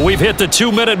 And we've hit the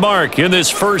 2-minute mark in this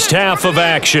first half of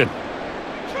action.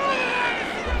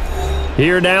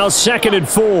 Here now, 2nd and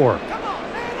 4.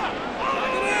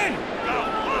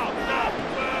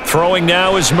 Throwing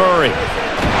now is Murray.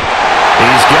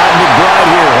 He's got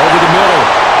McBride here over the middle.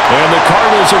 And the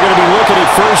Cardinals are going to be looking at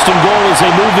 1st and goal as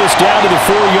they move this down to the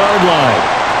 4-yard line.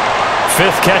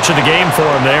 5th catch of the game for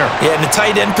him there. Yeah, and the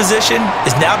tight end position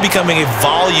is now becoming a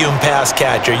volume pass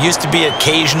catcher. Used to be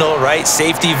occasional, right?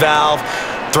 Safety valve.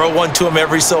 Throw one to him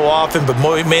every so often, but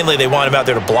mainly they want him out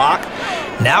there to block.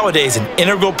 Nowadays, an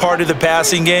integral part of the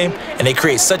passing game, and they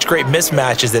create such great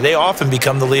mismatches that they often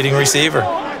become the leading receiver.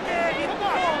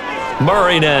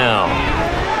 Murray now.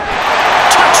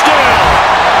 Touchdown!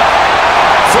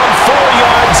 From 4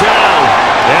 yards out.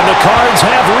 And the Cards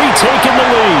have retaken the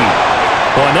lead.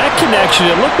 Well, in that connection,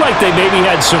 it looked like they maybe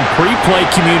had some pre-play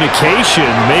communication.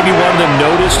 Maybe one of them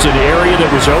noticed an area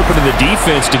that was open in the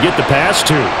defense to get the pass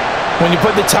to. When you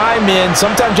put the time in,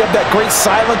 sometimes you have that great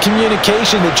silent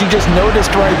communication that you just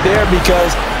noticed right there, because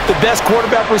the best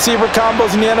quarterback-receiver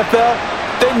combos in the NFL,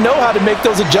 they know how to make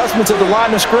those adjustments at the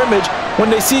line of scrimmage when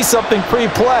they see something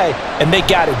pre-play, and they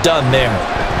got it done there.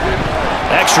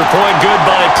 Extra point good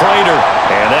by Prater,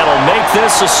 and that'll make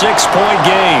this a 6-point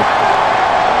game.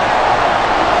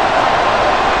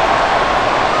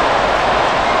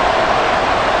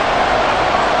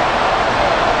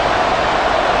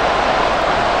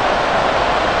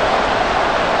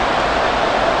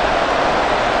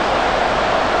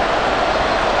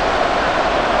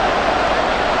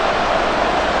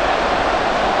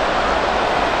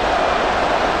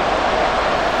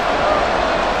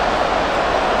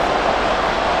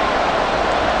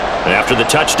 After the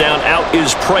touchdown, out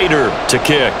is Prater to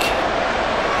kick.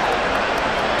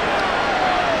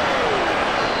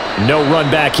 No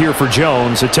run back here for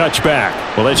Jones, a touchback.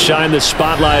 Well, let's shine the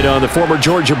spotlight on the former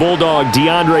Georgia Bulldog,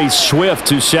 DeAndre Swift,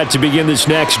 who's set to begin this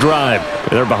next drive.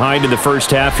 They're behind in the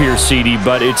first half here, CD,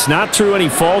 but it's not through any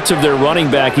fault of their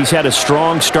running back. He's had a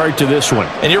strong start to this one.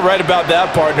 And you're right about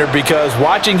that, partner, because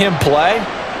watching him play,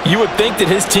 you would think that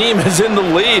his team is in the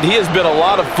lead. He has been a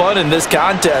lot of fun in this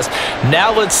contest.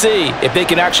 Now let's see if they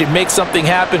can actually make something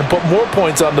happen and put more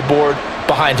points on the board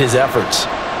behind his efforts.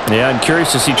 Yeah, I'm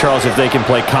curious to see, Charles, if they can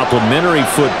play complementary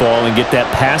football and get that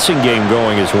passing game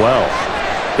going as well.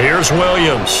 Here's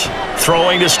Williams,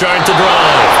 throwing to start the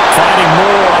drive. Finding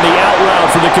more on the out route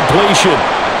for the completion.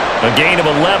 A gain of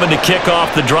 11 to kick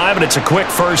off the drive, and it's a quick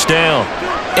first down.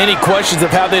 Any questions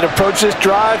of how they'd approach this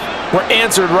drive were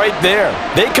answered right there.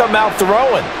 They come out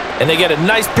throwing, and they get a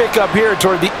nice pickup here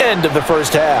toward the end of the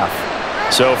first half.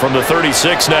 So from the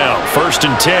 36 now, 1st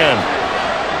and 10.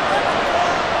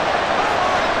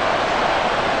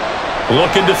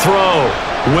 Looking to throw.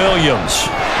 Williams.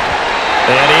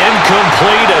 And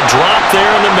incomplete. A drop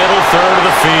there in the middle third of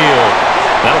the field.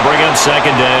 That'll bring up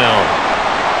 2nd down.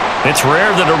 It's rare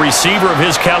that a receiver of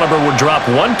his caliber would drop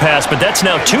one pass, but that's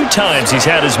now 2 times he's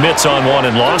had his mitts on one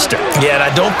and lost it. Yeah, and I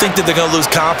don't think that they're going to lose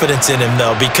confidence in him,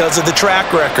 though, because of the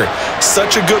track record.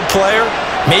 Such a good player,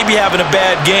 maybe having a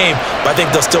bad game, but I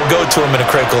think they'll still go to him in a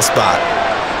critical spot.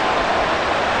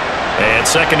 And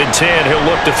 2nd and 10, he'll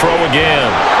look to throw again.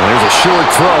 And there's a short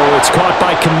throw. It's caught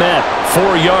by Kmet.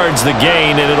 4 yards the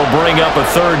gain, and it'll bring up a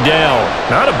 3rd down.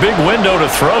 Not a big window to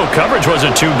throw. Coverage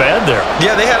wasn't too bad there.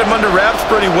 Yeah, they had him under wraps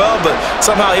pretty well, but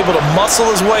somehow able to muscle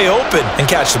his way open and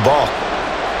catch the ball.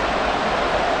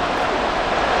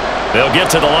 They'll get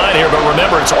to the line here, but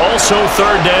remember, it's also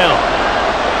 3rd down.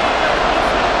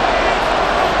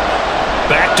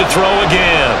 Back to throw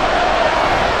again.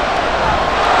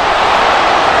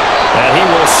 And he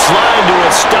will slide to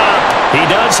a stop. He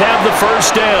does have the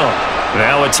 1st down.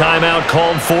 Now a timeout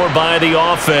called for by the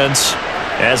offense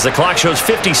as the clock shows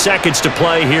 50 seconds to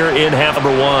play here in half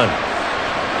number 1.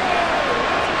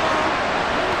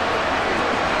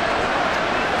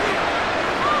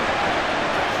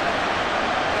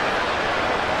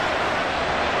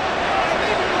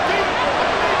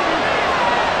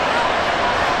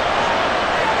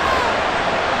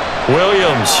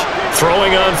 Williams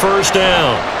throwing on 1st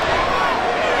down.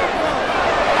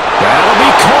 That'll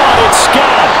be caught. It's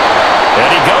Scott. And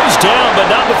he goes down, but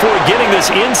not before getting this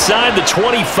inside the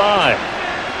 25.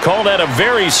 Call that a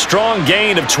very strong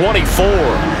gain of 24.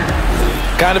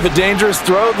 Kind of a dangerous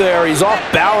throw there. He's off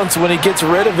balance when he gets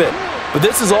rid of it. But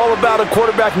this is all about a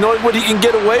quarterback knowing what he can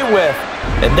get away with.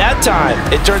 And that time,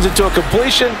 it turns into a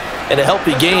completion and a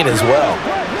healthy gain as well.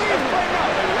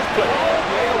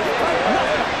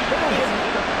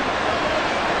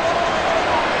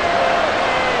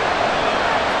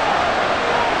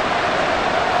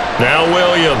 Now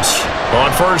Williams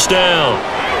on 1st down.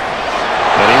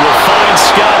 And he will find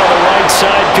Scott on the right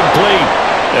side complete.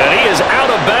 And he is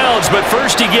out of bounds, but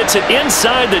first he gets it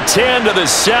inside the 10 to the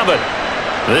 7.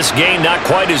 This gain not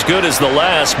quite as good as the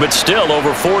last, but still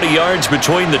over 40 yards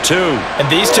between the two. And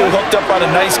these two hooked up on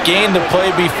a nice gain to play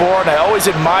before, and I always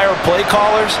admire play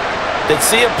callers that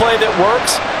see a play that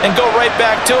works and go right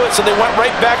back to it, so they went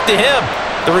right back to him.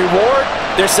 The reward,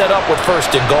 they're set up with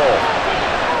 1st and goal.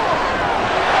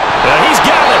 He's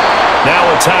got it. Now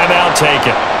a timeout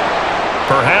taken.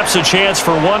 Perhaps a chance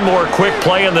for one more quick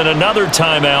play and then another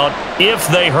timeout if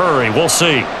they hurry. We'll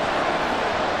see.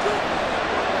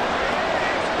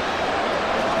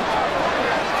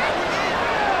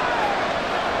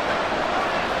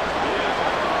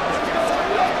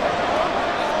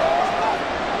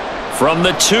 From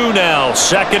the 2 now,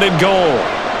 2nd and goal.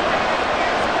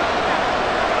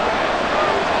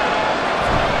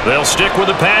 They'll stick with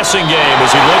the passing game as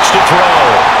he looks to throw.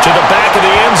 To the back of the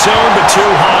end zone, but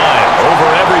too high. Over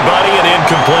everybody and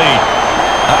incomplete.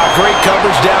 Great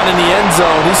coverage down in the end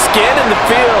zone. He's scanning the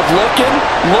field, looking.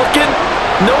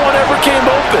 No one ever came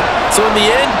open. So in the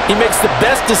end, he makes the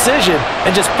best decision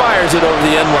and just fires it over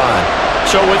the end line.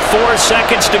 So with 4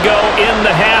 seconds to go in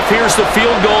the half, here's the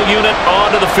field goal unit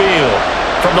onto the field.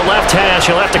 From the left hash,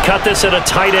 he'll have to cut this at a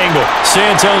tight angle.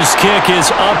 Santos' kick is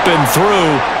up and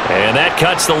through, and that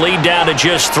cuts the lead down to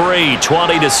just 3,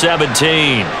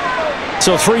 20-17.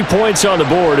 So 3 points on the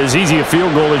board, as easy a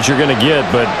field goal as you're going to get,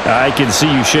 but I can see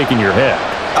you shaking your head.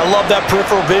 I love that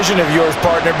peripheral vision of yours,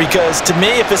 partner, because to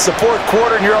me, if it's the fourth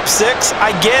quarter and you're up 6,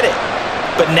 I get it.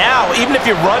 But now, even if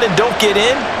you run and don't get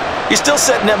in, you're still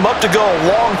setting them up to go a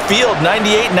long field,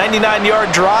 98, 99-yard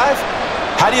drive.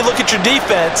 How do you look at your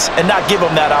defense and not give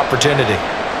them that opportunity?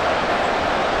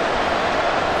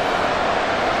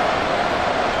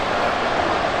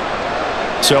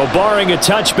 So barring a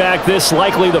touchback, this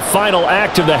likely the final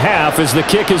act of the half as the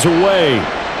kick is away.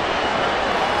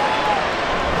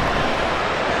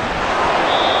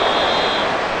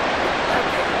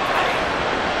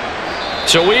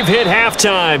 So we've hit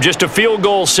halftime, just a field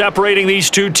goal separating these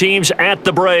two teams at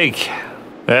the break.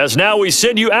 As now we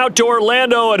send you out to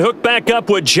Orlando and hook back up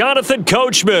with Jonathan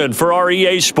Coachman for our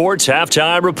EA Sports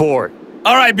Halftime Report.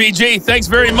 All right, BG, thanks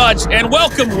very much, and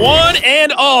welcome one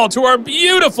and all to our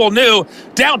beautiful new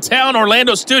downtown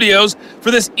Orlando studios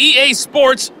for this EA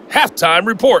Sports Halftime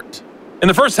Report. In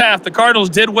the first half, the Cardinals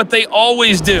did what they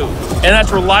always do, and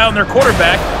that's rely on their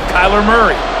quarterback, Kyler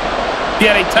Murray. He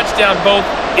had a touchdown both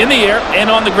in the air and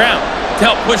on the ground to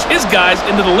help push his guys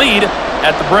into the lead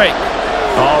at the break.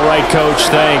 All right, Coach,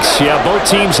 thanks. Yeah, both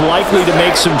teams likely to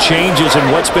make some changes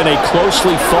in what's been a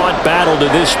closely fought battle to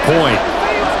this point.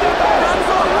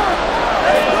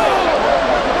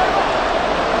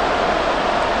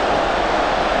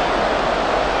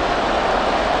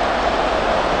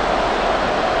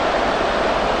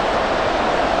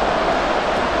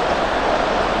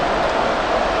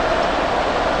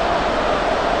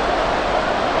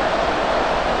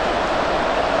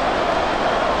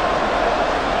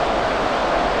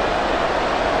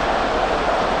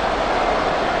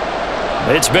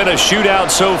 It's been a shootout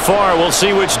so far. We'll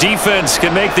see which defense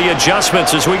can make the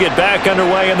adjustments as we get back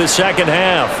underway in the second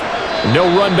half. No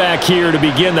run back here to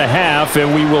begin the half,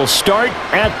 and we will start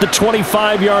at the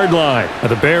 25-yard line.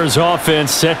 The Bears offense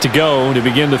set to go to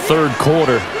begin the third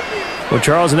quarter. Well,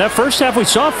 Charles, in that first half, we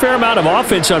saw a fair amount of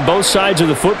offense on both sides of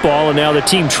the football, and now the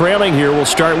team trailing here will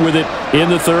start with it in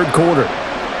the third quarter.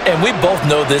 And we both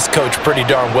know this coach pretty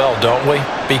darn well, don't we?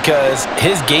 Because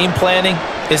his game planning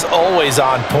is always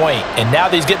on point. And now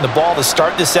that he's getting the ball to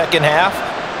start the second half,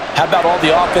 how about all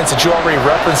the offense that you already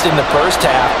referenced in the first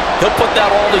half? He'll put that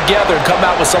all together and come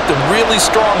out with something really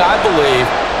strong, I believe,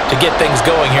 to get things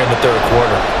going here in the third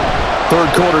quarter. Third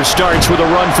quarter starts with a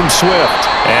run from Swift.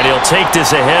 And he'll take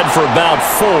this ahead for about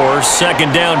 4.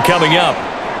 Second down coming up.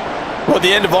 Well, at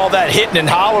the end of all that hitting and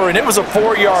hollering, it was a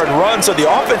 4-yard run, so the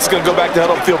offense is going to go back to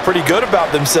huddle and feel pretty good about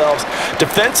themselves.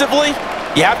 Defensively,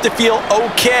 you have to feel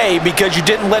okay because you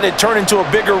didn't let it turn into a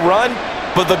bigger run,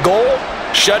 but the goal,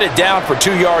 shut it down for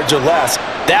 2 yards or less.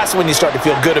 That's when you start to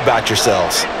feel good about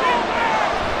yourselves.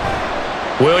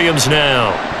 Williams now,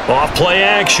 off play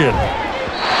action.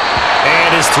 And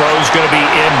his throw's going to be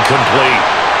incomplete.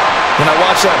 When I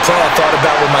watched that play, I thought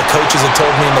about what my coaches had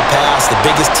told me in the past, the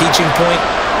biggest teaching point.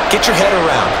 Get your head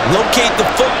around. Locate the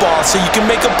football so you can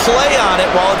make a play on it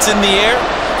while it's in the air.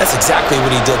 That's exactly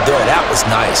what he did there. That was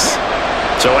nice.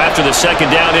 So after the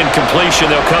second down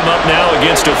incompletion, they'll come up now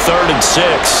against a 3rd and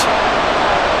 6.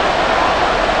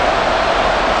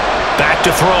 Back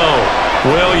to throw.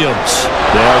 Williams.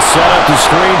 They'll set up the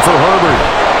screen for Herbert.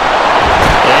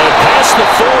 And past the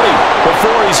 40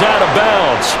 before he's out of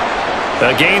bounds.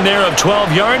 A gain there of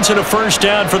 12 yards and a first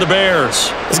down for the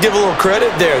Bears. Let's give a little credit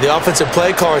there. The offensive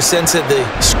play caller sensed that the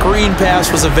screen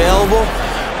pass was available.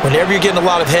 Whenever you're getting a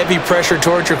lot of heavy pressure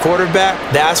towards your quarterback,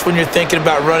 that's when you're thinking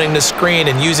about running the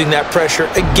screen and using that pressure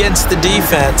against the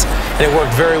defense. And it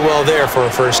worked very well there for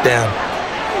a first down.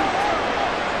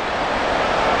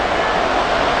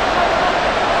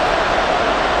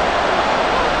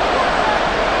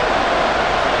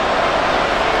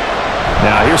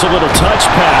 Now here's a little touch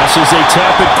pass as they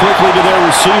tap it quickly to their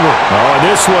receiver. Oh, and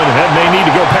this one may need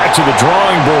to go back to the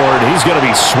drawing board. He's going to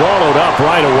be swallowed up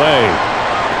right away.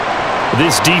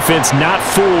 This defense not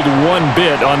fooled one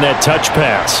bit on that touch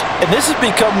pass. And this has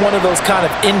become one of those kind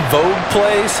of in vogue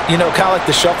plays, you know, kind of like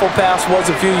the shuffle pass was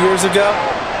a few years ago.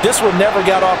 This one never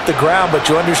got off the ground,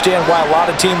 but you understand why a lot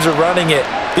of teams are running it.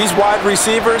 These wide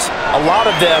receivers, a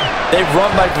lot of them, they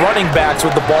run like running backs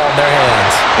with the ball in their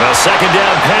hands. Well, second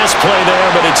down pass play there,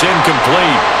 but it's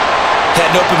incomplete. Had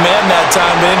an open man that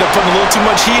time, but ended up putting a little too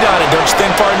much heat on it, don't you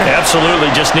think, partner? Absolutely.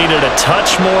 Just needed a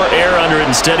touch more air under it.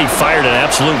 Instead, he fired an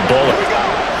absolute bullet.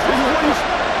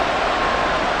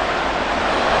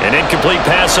 An incomplete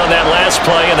pass on that last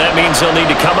play, and that means they'll need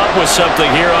to come up with something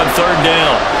here on third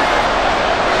down.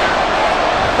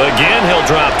 Again, he'll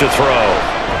drop to throw.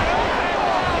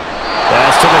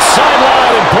 Pass to the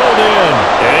sideline and pulled in.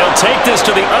 And he'll take this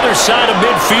to the other side of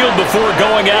midfield before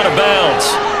going out of bounds.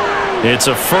 It's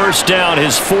a first down,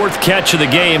 his fourth catch of the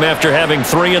game after having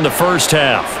 3 in the first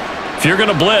half. If you're going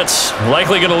to blitz,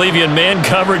 likely going to leave you in man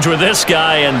coverage with this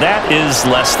guy, and that is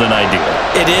less than ideal.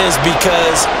 It is,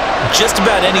 because just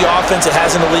about any offense that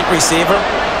has an elite receiver,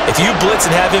 if you blitz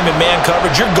and have him in man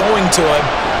coverage, you're going to him,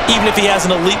 even if he has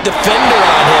an elite defender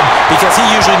on him, because he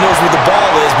usually knows where the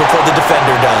ball is before the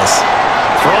defender does.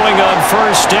 Throwing on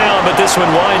first down, but this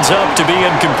one winds up to be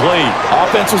incomplete.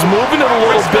 Offense was moving it a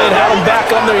little bit, had them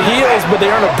back on their heels, but they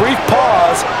earned a brief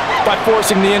pause by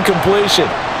forcing the incompletion.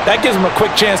 That gives them a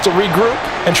quick chance to regroup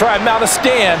and try and mount a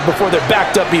stand before they're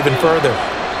backed up even further.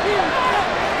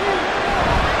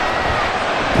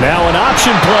 Now an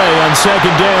option play on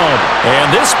second down. And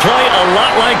this play a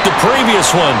lot like the previous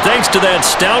one, thanks to that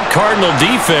stout Cardinal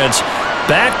defense.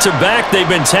 Back-to-back, they've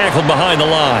been tackled behind the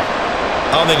line.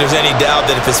 I don't think there's any doubt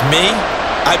that if it's me,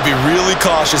 I'd be really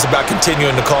cautious about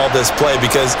continuing to call this play,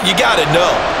 because you got to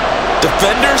know,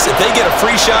 defenders, if they get a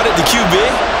free shot at the QB,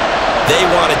 they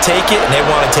want to take it, and they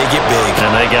want to take it big.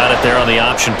 And they got it there on the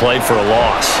option play for a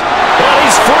loss. Well,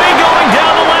 he's free going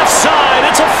down the left side.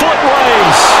 It's a foot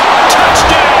race.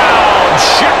 Touchdown,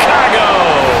 Chicago.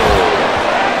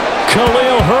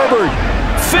 Khalil Herbert,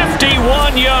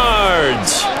 51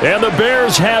 yards. And the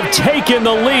Bears have taken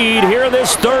the lead here in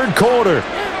this third quarter.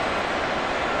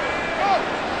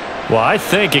 Well, I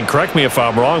think, and correct me if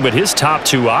I'm wrong, but his top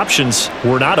 2 options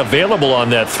were not available on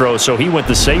that throw, so he went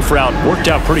the safe route, worked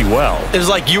out pretty well. It was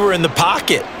like you were in the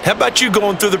pocket. How about you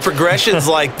going through the progressions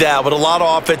like that? What a lot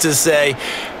of offenses say,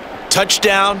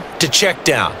 touchdown to check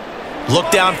down. Look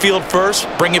downfield first,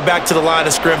 bring it back to the line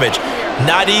of scrimmage.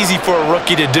 Not easy for a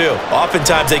rookie to do.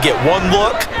 Oftentimes they get one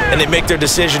look, and they make their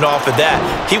decision off of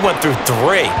that. He went through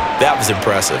 3. That was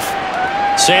impressive.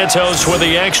 Santos with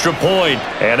the extra point,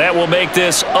 and that will make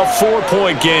this a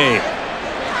 4-point game.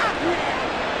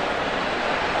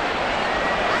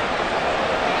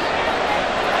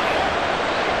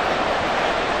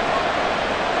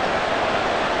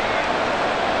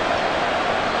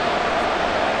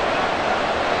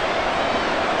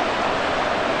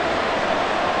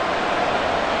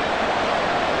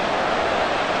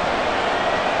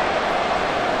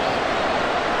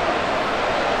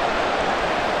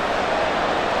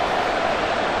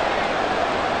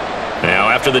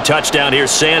 After the touchdown, here's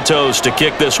Santos to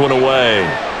kick this one away.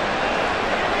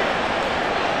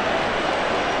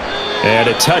 And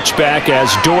a touchback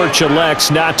as Dortch elects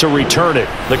not to return it.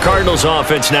 The Cardinals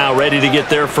offense now ready to get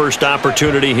their first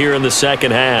opportunity here in the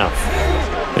second half.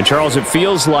 And Charles, it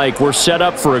feels like we're set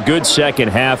up for a good second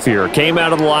half here. Came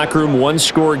out of the locker room,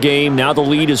 1-score game. Now the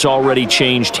lead has already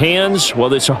changed hands. Well,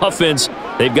 this offense,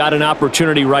 they've got an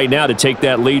opportunity right now to take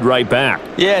that lead right back.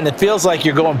 Yeah, and it feels like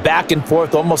you're going back and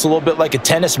forth, almost a little bit like a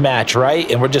tennis match, right?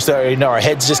 And we're just, our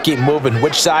heads just keep moving.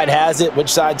 Which side has it? Which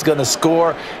side's going to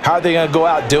score? How are they going to go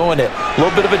out doing it? A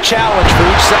little bit of a challenge for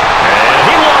each side. And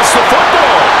he lost the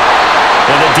football.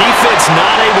 And the defense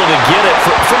not able to get it.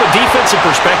 From a defensive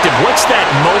perspective, what's that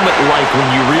moment like when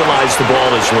you realize the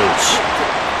ball is loose?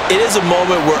 It is a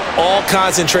moment where all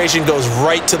concentration goes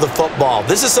right to the football.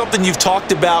 This is something you've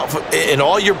talked about in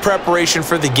all your preparation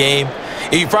for the game.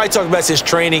 And you probably talked about since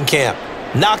training camp.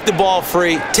 Knock the ball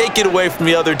free, take it away from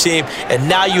the other team, and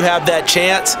now you have that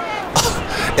chance.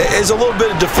 There's a little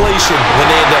bit of deflation when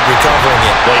they end up recovering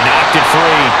it. They knocked it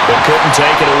free, but couldn't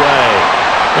take it away.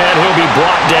 And he'll be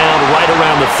brought down right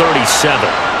around the 37.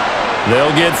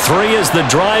 They'll get 3 as the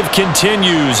drive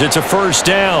continues. It's a first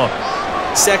down.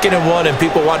 2nd and 1, and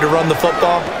people want to run the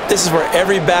football. This is where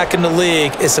every back in the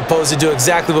league is supposed to do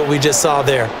exactly what we just saw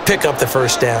there. Pick up the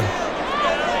first down.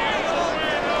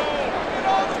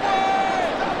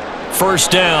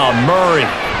 First down, Murray.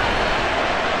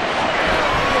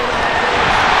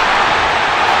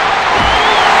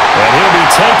 And he'll be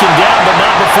taken down, but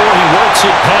not before he works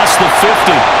it past the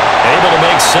 50. Able to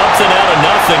make something out of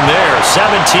nothing there.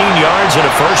 17 yards and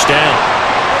a first down.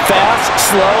 Fast,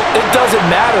 slow, it doesn't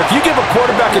matter. If you give a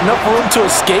quarterback enough room to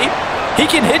escape, he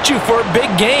can hit you for a big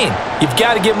gain. You've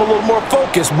got to give him a little more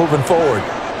focus moving forward.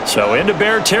 So into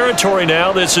Bear territory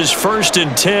now. This is 1st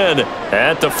and 10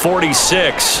 at the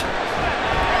 46.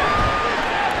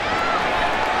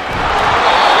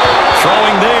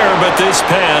 Throwing there, but this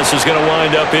pass is going to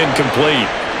wind up incomplete.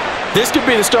 This could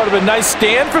be the start of a nice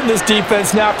stand from this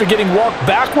defense now after getting walked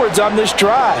backwards on this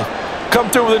drive. Come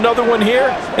through with another one here,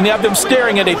 and you have them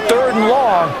staring at a 3rd and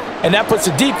long, and that puts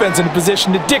the defense in a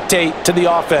position to dictate to the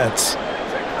offense.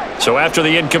 So after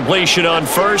the incompletion on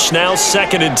first, now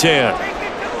 2nd and 10.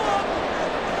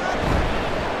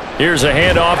 Here's a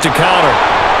handoff to Connor.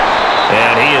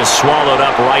 And he is swallowed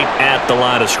up right at the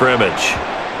line of scrimmage.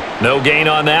 No gain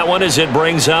on that one as it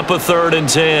brings up a 3rd and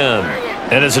 10.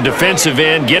 And as a defensive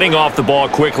end, getting off the ball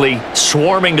quickly,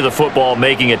 swarming to the football,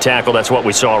 making a tackle, that's what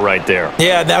we saw right there.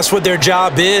 Yeah, that's what their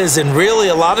job is, and really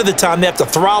a lot of the time they have to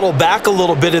throttle back a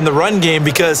little bit in the run game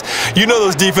because you know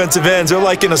those defensive ends, they're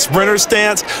like in a sprinter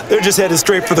stance. They're just headed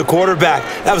straight for the quarterback.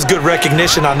 That was good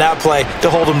recognition on that play to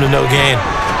hold him to no gain.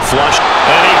 Flushed,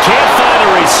 and he can't find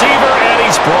a receiver, and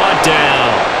he's brought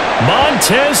down.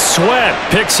 Montez Sweat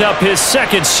picks up his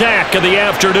 2nd sack of the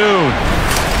afternoon.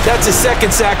 That's his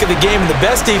 2nd sack of the game, and the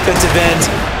best defensive ends,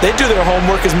 they do their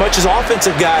homework as much as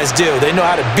offensive guys do. They know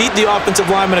how to beat the offensive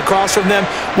lineman across from them,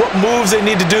 what moves they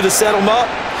need to do to set them up.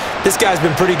 This guy's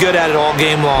been pretty good at it all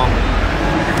game long.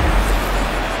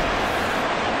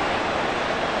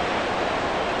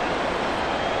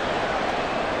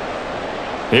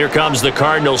 Here comes the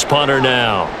Cardinals punter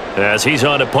now, as he's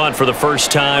on to punt for the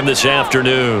first time this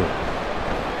afternoon.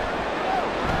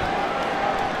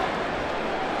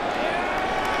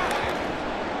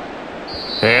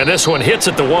 And this one hits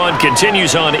at the 1,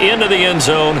 continues on into the end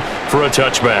zone for a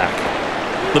touchback.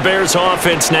 The Bears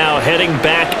offense now heading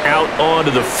back out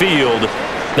onto the field.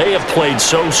 They have played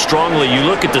so strongly. You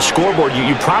look at the scoreboard,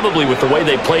 you probably, with the way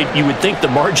they played, you would think the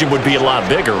margin would be a lot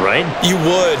bigger, right? You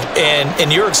would. And in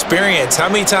your experience, how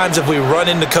many times have we run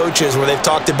into coaches where they've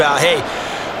talked about, hey,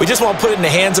 we just want to put it in the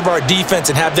hands of our defense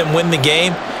and have them win the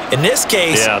game? In this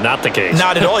case, yeah, not the case.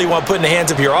 Not at all. You want to put it in the hands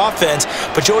of your offense,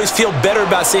 but you always feel better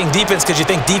about saying defense because you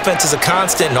think defense is a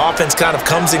constant and offense kind of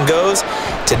comes and goes.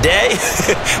 Today,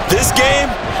 this game,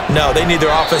 no, they need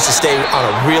their offense to stay on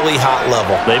a really hot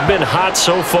level. They've been hot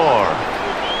so far.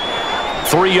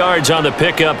 3 yards on the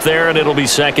pickup there, and it'll be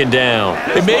 2nd down.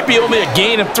 It may be only a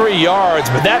gain of 3 yards,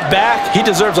 but that back, he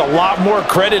deserves a lot more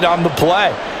credit on the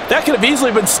play. That could have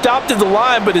easily been stopped at the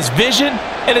line, but his vision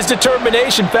and his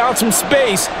determination found some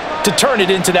space to turn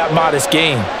it into that modest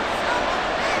gain.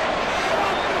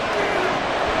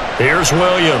 Here's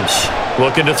Williams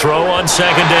looking to throw on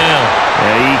 2nd down.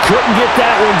 And he couldn't get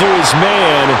that one to his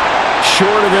man.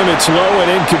 Short of him, it's low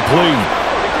and incomplete.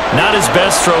 Not his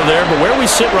best throw there, but where we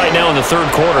sit right now in the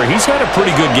 3rd quarter, he's had a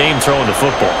pretty good game throwing the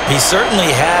football. He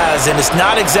certainly has, and it's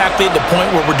not exactly at the point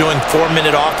where we're doing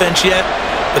 4-minute offense yet,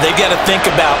 but they've got to think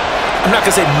about, I'm not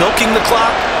going to say milking the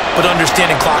clock, but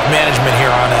understanding clock management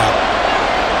here on out.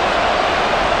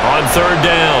 On 3rd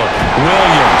down,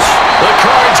 Williams. The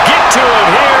Cards get to him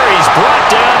here. He's brought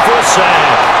down for a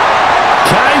sack.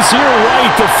 Kaiser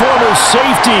Wright, the former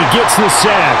safety, gets the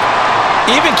sack.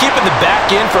 Even keeping the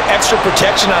back in for extra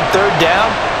protection on 3rd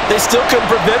down, they still couldn't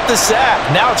prevent the sack.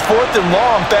 Now it's 4th and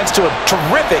long thanks to a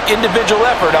terrific individual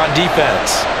effort on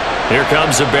defense. Here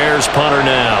comes the Bears punter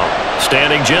now,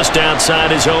 standing just outside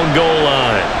his own goal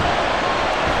line.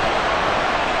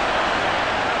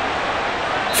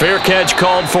 Fair catch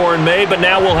called for and made, but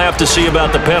now we'll have to see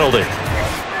about the penalty.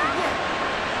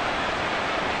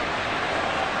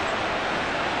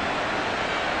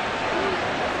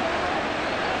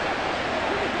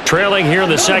 Trailing here in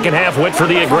the 2nd half, went for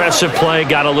the aggressive play,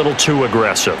 got a little too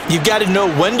aggressive. You've got to know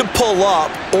when to pull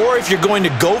up, or if you're going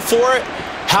to go for it,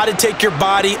 how to take your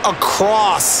body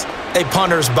across a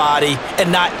punter's body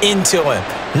and not into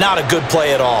him. Not a good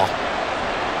play at all.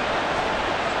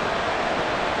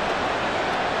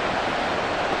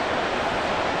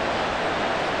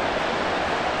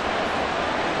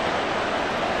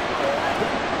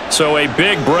 So a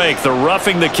big break. The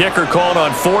roughing the kicker called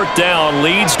on 4th down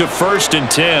leads to 1st and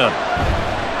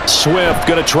 10. Swift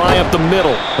going to try up the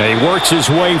middle. And he works his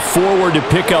way forward to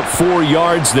pick up 4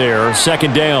 yards there.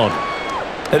 2nd down.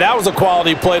 Now that was a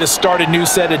quality play to start a new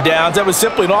set of downs. That was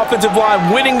simply an offensive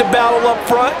line winning the battle up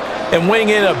front and winning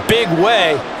it in a big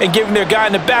way and giving their guy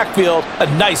in the backfield a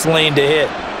nice lane to hit.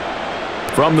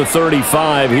 From the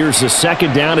 35, here's the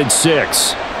 2nd down and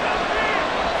 6.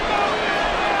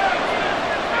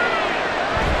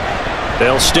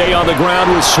 They'll stay on the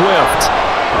ground with Swift.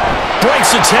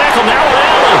 Breaks the tackle, now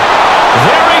Allen.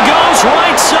 There he goes,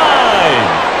 right side.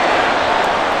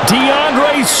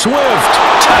 DeAndre Swift,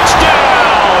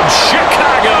 touchdown,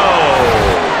 Chicago.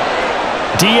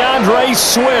 DeAndre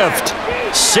Swift,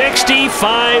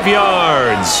 65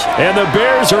 yards. And the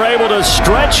Bears are able to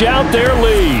stretch out their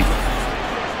lead.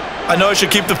 I know I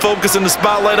should keep the focus and the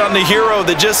spotlight on the hero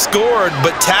that just scored,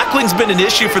 but tackling's been an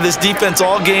issue for this defense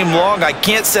all game long. I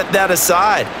can't set that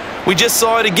aside. We just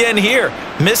saw it again here.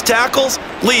 Missed tackles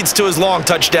leads to his long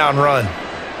touchdown run.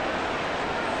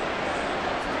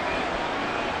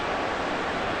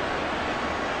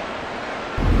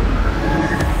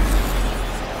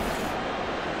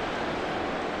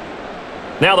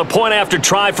 Now the point after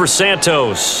try for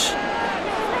Santos.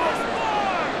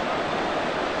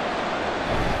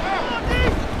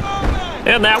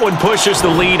 And that one pushes the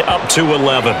lead up to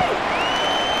 11.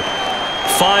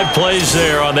 5 plays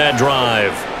there on that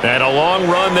drive. And a long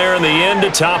run there in the end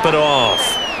to top it off.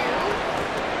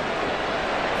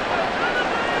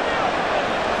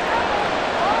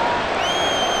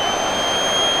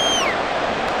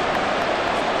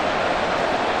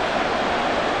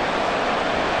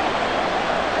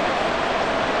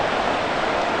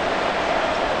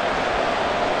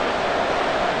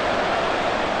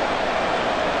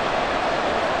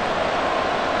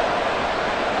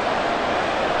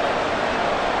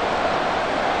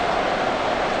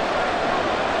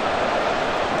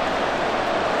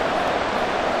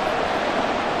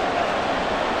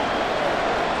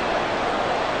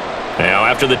 Now,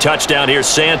 after the touchdown, here's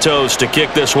Santos to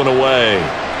kick this one away.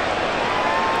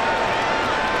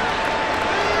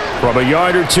 From a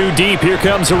yard or two deep, here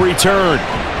comes a return.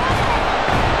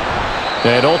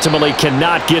 And ultimately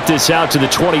cannot get this out to the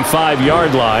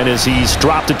 25-yard line as he's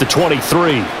dropped it to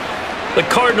 23. The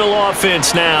Cardinal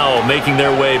offense now making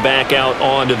their way back out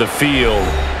onto the field.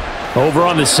 Over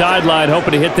on the sideline,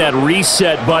 hoping to hit that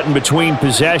reset button between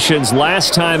possessions.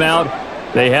 Last time out,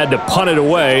 they had to punt it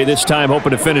away. This time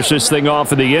hoping to finish this thing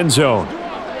off in the end zone.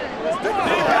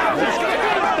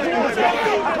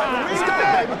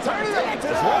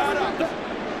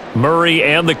 Murray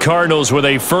and the Cardinals with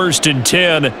a 1st and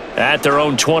 10 at their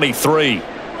own 23.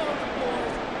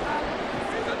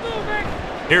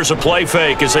 Here's a play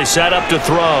fake as they set up to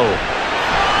throw.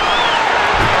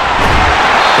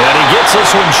 And he gets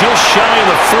this one just shy of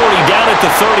the 40, down at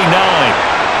the 39.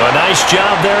 A nice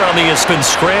job there on the spin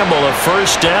scramble. A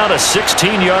 1st down, a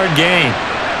 16-yard gain.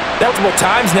 Multiple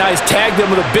times now he's tagged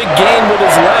them with a big gain with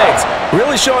his legs.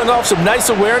 Really showing off some nice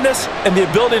awareness and the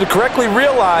ability to correctly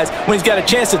realize when he's got a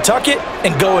chance to tuck it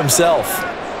and go himself.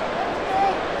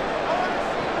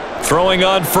 Throwing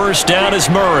on 1st down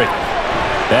is Murray.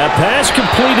 That pass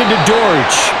completed to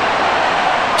Dortch.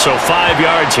 So 5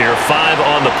 yards here, 5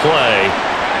 on the play.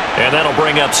 And that'll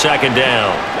bring up 2nd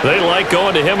down. They like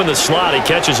going to him in the slot. He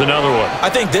catches another one. I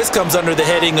think this comes under the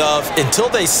heading of until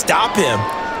they stop him,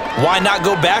 why not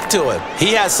go back to him?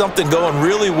 He has something going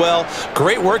really well.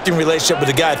 Great working relationship with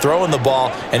the guy throwing the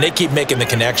ball, and they keep making the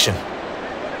connection.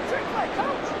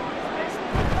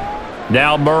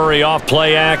 Now Murray off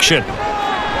play action. And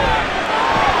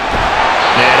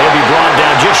he'll be brought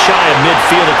down just shy of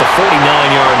midfield at the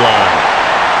 49-yard line.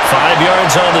 5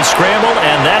 yards on the scramble,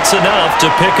 and that's enough to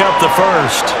pick up the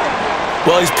 1st.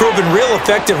 Well, he's proven real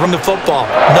effective from the football.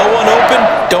 No one open,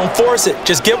 don't force it.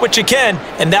 Just get what you can,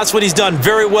 and that's what he's done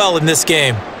very well in this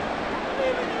game.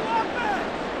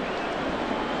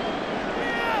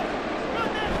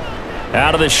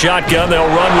 Out of the shotgun, they'll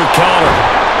run with Connor.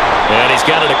 And he's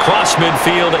got it across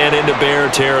midfield and into Bear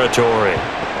territory.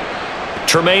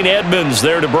 Tremaine Edmonds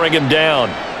there to bring him down.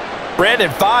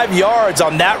 Brandon, 5 yards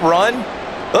on that run.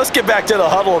 Let's get back to the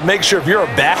huddle and make sure if you're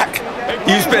a back,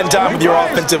 you spend time with your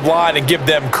offensive line and give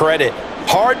them credit.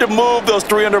 Hard to move those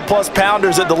 300-plus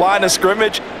pounders at the line of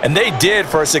scrimmage, and they did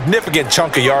for a significant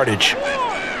chunk of yardage.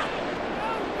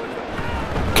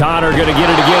 Connor going to get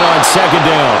it again on 2nd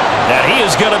down. And he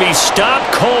is going to be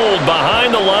stopped cold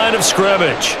behind the line of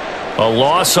scrimmage. A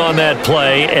loss on that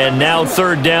play, and now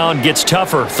 3rd down gets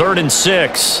tougher. 3rd and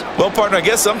 6. Well, partner, I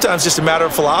guess sometimes just a matter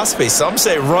of philosophy. Some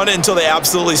say run it until they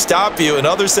absolutely stop you, and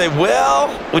others say, well,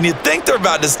 when you think they're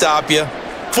about to stop you,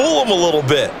 fool them a little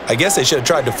bit. I guess they should have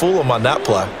tried to fool them on that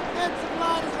play.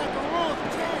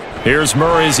 Here's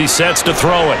Murray as he sets to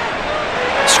throw it.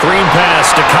 Screen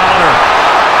pass to Connor.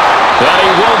 But he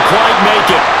won't quite make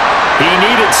it. He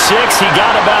needed 6. He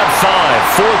got about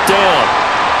 5. 4th down.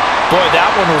 Boy,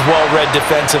 that one was well-read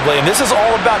defensively, and this is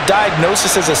all about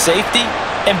diagnosis as a safety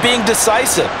and being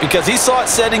decisive because he saw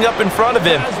it setting up in front of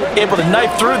him, able to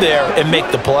knife through there and make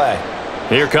the play.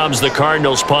 Here comes the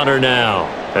Cardinals punter now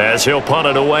as he'll punt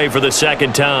it away for the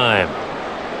 2nd time.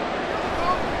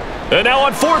 And now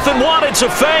on 4th and 1, it's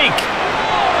a fake.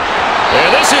 And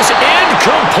this is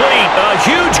incomplete. A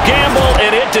huge gamble,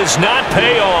 and it does not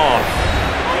pay off.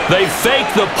 They fake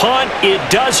the punt. It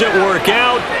doesn't work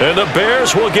out, and the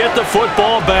Bears will get the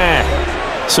football back.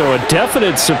 So a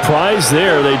definite surprise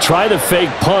there. They try the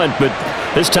fake punt, but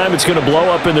This time it's going to blow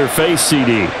up in their face,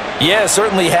 CD. Yeah, it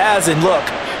certainly has. And look,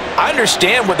 I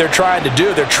understand what they're trying to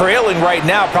do. They're trailing right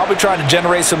now, probably trying to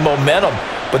generate some momentum.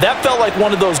 But that felt like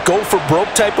one of those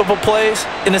go-for-broke type of a plays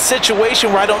in a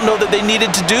situation where I don't know that they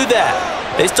needed to do that.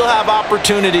 They still have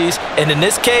opportunities, and in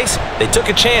this case, they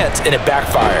took a chance, and it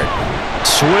backfired.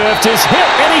 Swift is hit,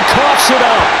 and he coughs it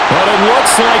up. But it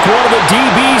looks like one of the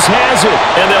DBs has it.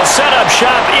 And they'll set up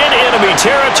shop in enemy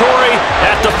territory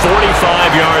at the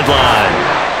 45-yard line.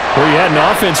 Well, you had an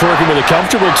offense working with a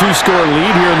comfortable 2-score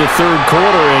lead here in the third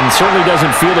quarter and certainly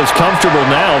doesn't feel as comfortable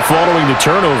now following the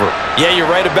turnover. Yeah, you're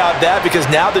right about that because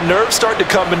now the nerves start to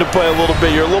come into play a little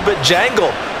bit. You're a little bit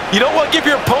jangled. You know what? Give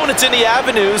your opponents any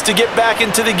avenues to get back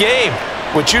into the game.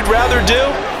 What you'd rather do?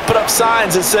 Put up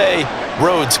signs that say,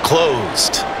 roads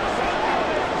closed.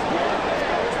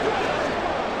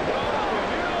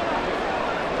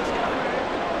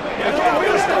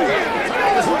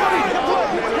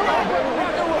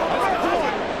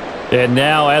 And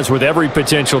now, as with every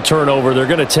potential turnover, they're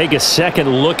going to take a second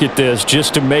look at this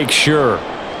just to make sure.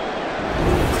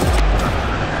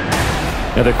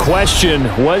 Now the question,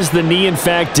 was the knee in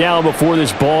fact down before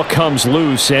this ball comes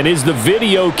loose? And is the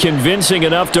video convincing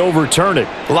enough to overturn it?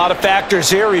 A lot of factors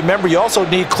here. Remember, you also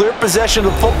need clear possession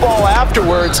of the football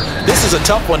afterwards. This is a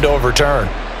tough one to overturn.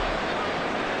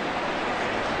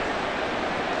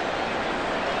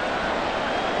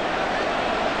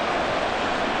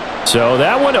 So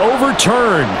that one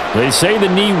overturned. They say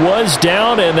the knee was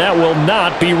down, and that will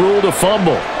not be ruled a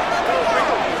fumble.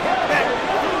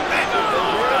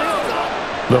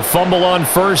 The fumble on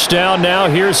first down now.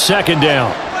 Here's second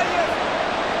down.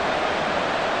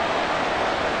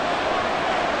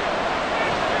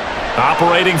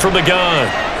 Operating from the gun,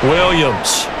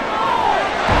 Williams.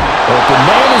 Open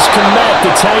man is Komet,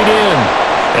 the tight end.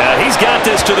 He's got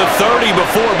this to the 30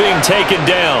 before being taken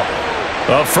down.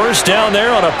 A first down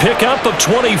there on a pickup of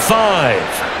 25.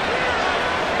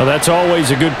 Well, that's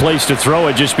always a good place to throw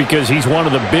it just because he's one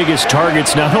of the biggest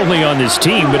targets not only on this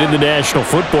team but in the National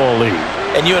Football League.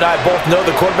 And you and I both know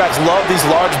the quarterbacks love these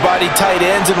large-bodied tight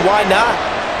ends, and why not?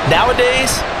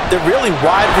 Nowadays, they're really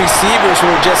wide receivers who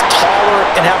are just taller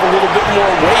and have a little bit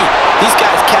more weight. These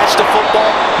guys catch the football,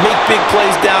 make big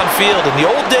plays downfield. In the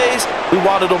old days, we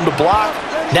wanted them to block.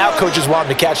 Now coaches want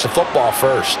them to catch the football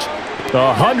first.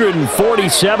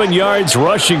 147 yards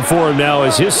rushing for him now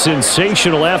as his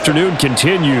sensational afternoon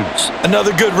continues.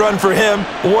 Another good run for him.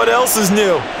 What else is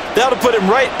new? That'll put him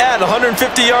right at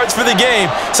 150 yards for the game,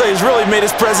 so he's really made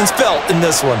his presence felt in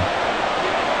this one.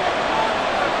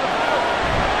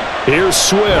 Here's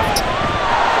Swift.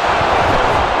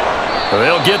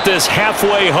 They'll get this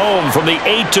halfway home from the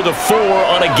 8 to the 4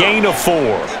 on a gain of 4.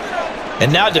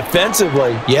 And now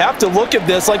defensively, you have to look at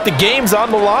this like the game's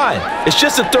on the line. It's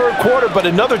just the third quarter, but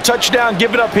another touchdown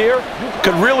given up here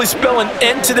could really spell an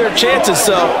end to their chances,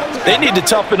 so they need to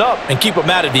toughen up and keep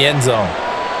them out of the end zone.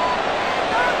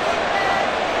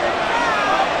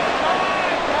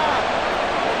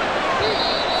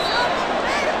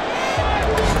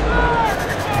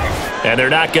 And they're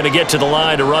not going to get to the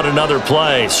line to run another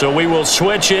play, so we will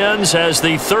switch ends as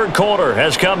the third quarter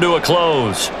has come to a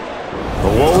close.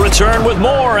 We'll return with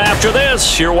more after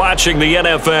this. You're watching the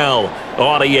NFL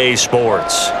on EA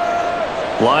Sports.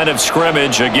 Line of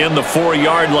scrimmage, again the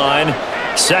 4-yard line.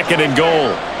 Second and goal.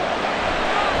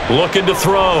 Looking to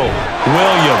throw.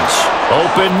 Williams.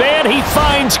 Open man, he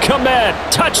finds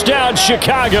Komet. Touchdown,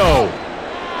 Chicago.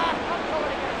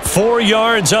 4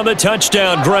 yards on the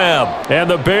touchdown grab. And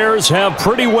the Bears have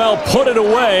pretty well put it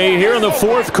away here in the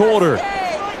fourth quarter.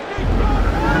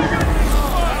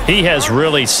 He has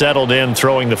really settled in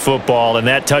throwing the football, and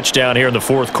that touchdown here in the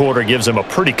fourth quarter gives him a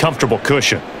pretty comfortable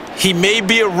cushion. He may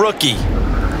be a rookie,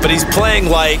 but he's playing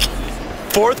like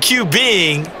fourth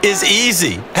QBing is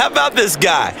easy. How about this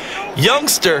guy?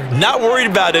 Youngster, not worried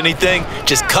about anything,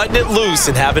 just cutting it loose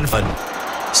and having fun.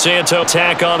 Santo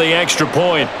tack on the extra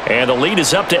point, and the lead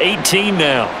is up to 18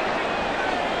 now.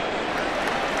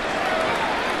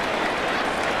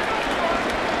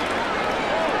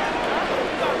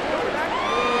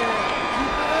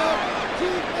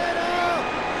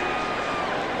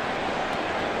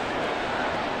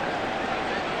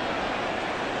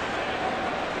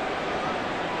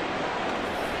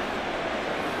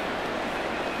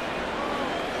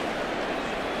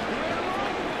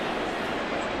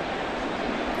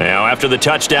 Now, after the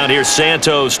touchdown, here's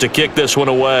Santos to kick this one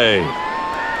away.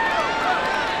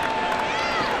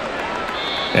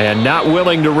 And not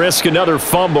willing to risk another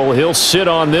fumble, he'll sit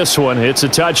on this one. It's a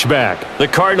touchback. The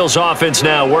Cardinals offense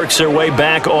now works their way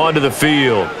back onto the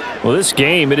field. Well, this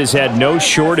game, it has had no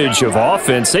shortage of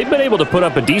offense. They've been able to put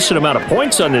up a decent amount of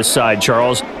points on this side,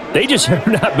 Charles. they just have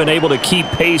not been able to keep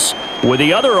pace with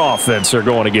the other offense they're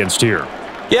going against here.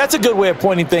 Yeah, that's a good way of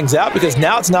pointing things out because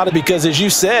now it's not because, as you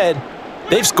said,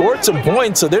 they've scored some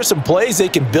points, so there's some plays they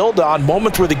can build on,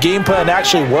 moments where the game plan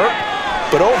actually worked.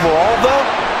 But overall, though,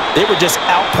 they were just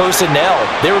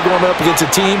out-personnelled. They were going up against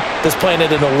a team that's playing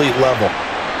at an elite level.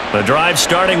 The drive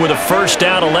starting with a first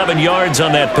down, 11 yards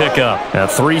on that pickup. A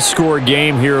 3-score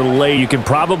game here late. You can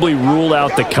probably rule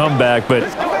out the comeback, but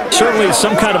certainly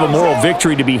some kind of a moral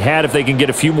victory to be had if they can get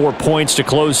a few more points to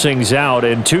close things out.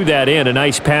 And to that end, a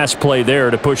nice pass play there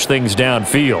to push things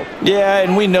downfield. Yeah,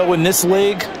 and we know in this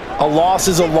league, a loss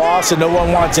is a loss, and no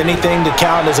one wants anything to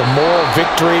count as a moral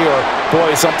victory or,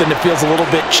 boy, something that feels a little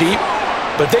bit cheap.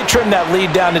 But if they trim that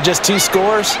lead down to just 2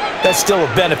 scores, that's still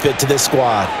a benefit to this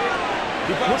squad.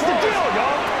 What's the deal,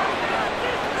 y'all?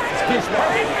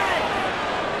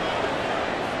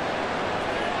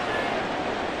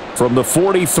 From the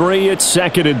 43, it's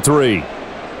 2nd and 3.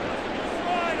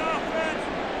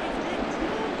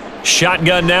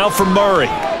 Shotgun now from Murray.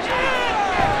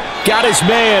 Got his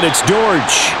man, it's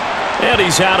Dortch. And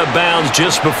he's out of bounds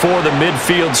just before the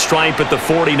midfield stripe at the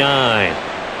 49.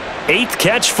 8th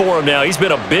catch for him now. He's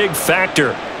been a big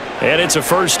factor. And it's a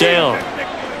first down.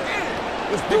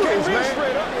 Let's do this, man.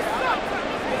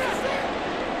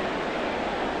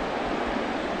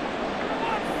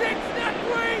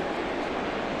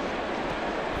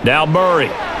 Now Murray.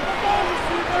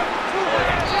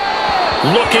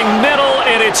 Looking middle,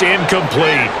 and it's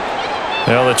incomplete.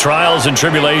 Well, the trials and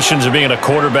tribulations of being a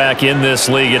quarterback in this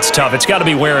league, it's tough. It's got to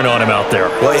be wearing on him out there.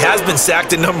 Well, he has been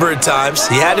sacked a number of times.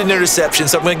 He had an interception,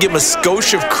 so I'm going to give him a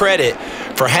skosh of credit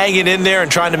for hanging in there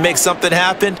and trying to make something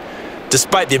happen,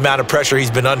 despite the amount of pressure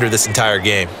he's been under this entire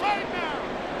game.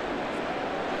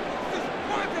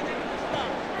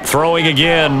 Throwing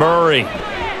again, Murray.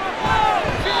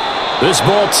 This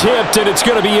ball tipped, and it's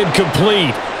going to be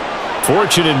incomplete.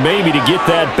 Fortunate maybe to get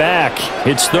that back.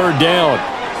 It's 3rd down.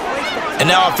 And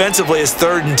now offensively it's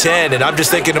 3rd and 10, and I'm just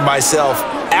thinking to myself,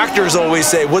 actors always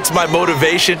say, what's my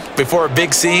motivation before a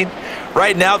big scene?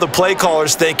 Right now the play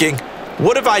caller's thinking,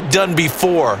 what have I done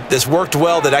before that's worked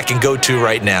well that I can go to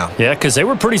right now? Yeah, because they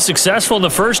were pretty successful in the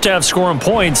first half scoring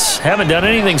points. Haven't done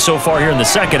anything so far here in the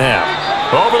second half.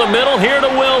 Over the middle here to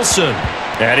Wilson.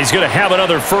 And he's going to have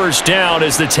another first down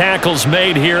as the tackle's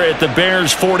made here at the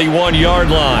Bears' 41-yard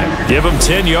line. Give him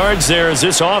 10 yards there as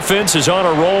this offense is on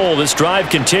a roll. This drive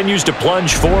continues to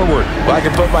plunge forward. Well, I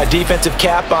can put my defensive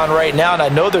cap on right now, and I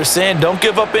know they're saying don't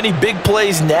give up any big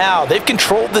plays now. They've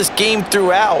controlled this game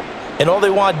throughout, and all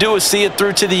they want to do is see it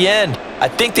through to the end. I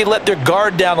think they let their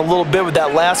guard down a little bit with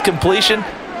that last completion.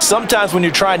 Sometimes when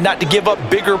you're trying not to give up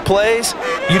bigger plays,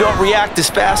 you don't react as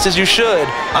fast as you should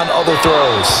on other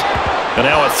throws. And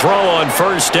now a throw on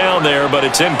first down there, but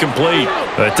it's incomplete.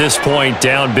 At this point,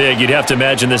 down big, you'd have to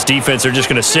imagine this defense, they're just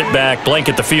going to sit back,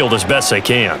 blanket the field as best they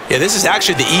can. Yeah, this is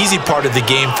actually the easy part of the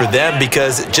game for them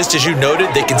because, just as you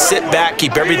noted, they can sit back,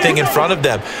 keep everything in front of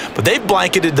them. But they've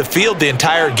blanketed the field the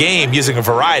entire game using a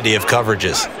variety of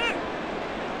coverages.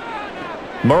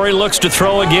 Murray looks to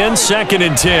throw again, 2nd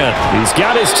and 10. He's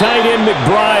got his tight end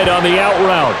McBride on the out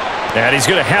route. And he's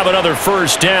going to have another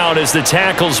first down as the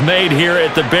tackle's made here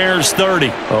at the Bears' 30.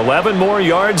 11 more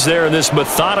yards there, and this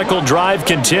methodical drive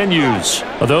continues.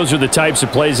 Well, those are the types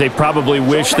of plays they probably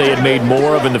wish they had made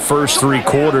more of in the first 3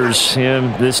 quarters.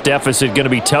 And this deficit going to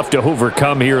be tough to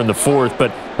overcome here in the 4th.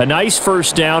 But a nice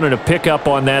first down and a pickup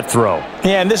on that throw.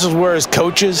 Yeah, and this is where as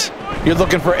coaches, you're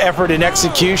looking for effort and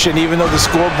execution even though the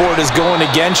scoreboard is going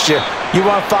against you. You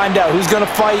want to find out who's going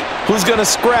to fight, who's going to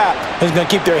scrap, who's going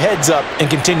to keep their heads up and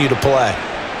continue to play.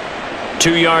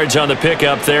 2 yards on the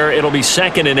pickup there. It'll be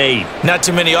 2nd and 8. Not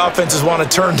too many offenses want to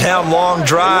turn down long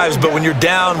drives, but when you're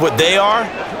down what they are,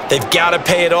 they've got to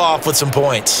pay it off with some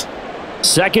points.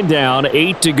 2nd down,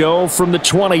 8 to go from the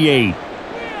 28.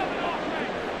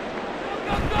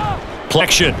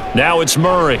 Plexion. Now it's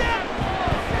Murray.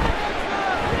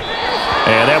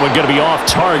 And that one going to be off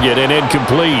target and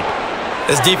incomplete.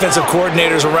 As defensive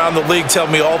coordinators around the league tell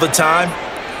me all the time,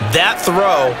 that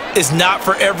throw is not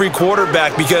for every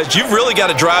quarterback because you've really got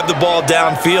to drive the ball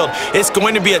downfield. It's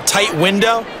going to be a tight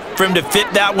window for him to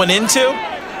fit that one into.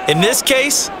 In this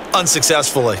case,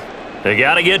 unsuccessfully. They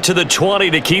got to get to the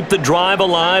 20 to keep the drive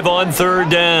alive on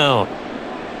 3rd down.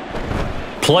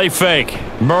 Play fake.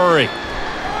 Murray.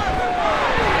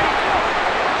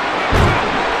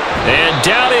 And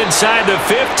down inside the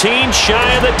 15,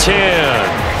 shy of the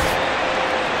 10.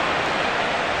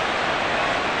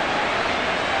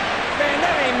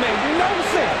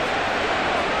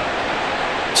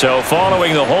 So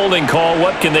following the holding call,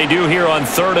 what can they do here on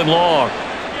 3rd and long?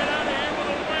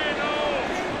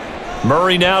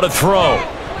 Murray now to throw.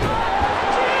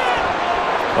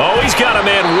 Oh, he's got a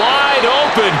man wide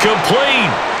open,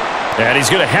 complete. And he's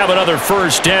going to have another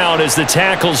first down as the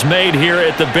tackle's made here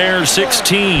at the Bears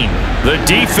 16. The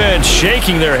defense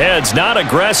shaking their heads, not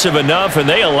aggressive enough, and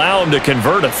they allow him to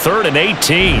convert a 3rd and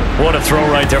 18. What a throw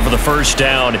right there for the first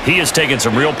down. He has taken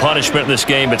some real punishment in this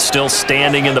game, but still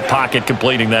standing in the pocket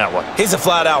completing that one. He's a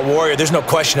flat-out warrior. There's no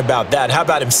question about that. How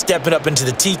about him stepping up into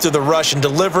the teeth of the rush and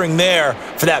delivering there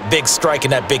for that big strike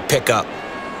and that big pickup?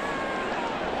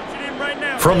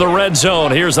 From the red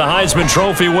zone, here's the Heisman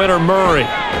Trophy winner, Murray.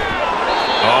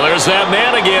 Oh, there's that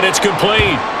man again. It's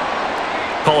complete.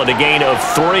 Call it a gain of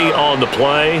 3 on the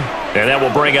play, and that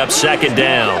will bring up 2nd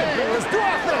down. Let's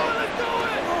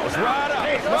ride up.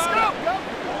 Let's go.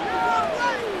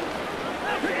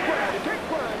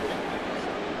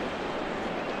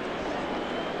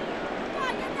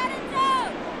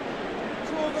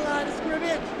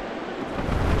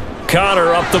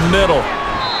 Connor up the middle.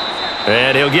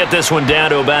 And he'll get this one down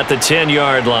to about the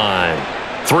 10-yard line.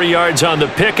 3 yards on the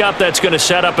pickup. That's going to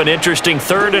set up an interesting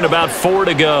 3rd and about 4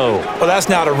 to go. Well, that's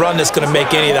not a run that's going to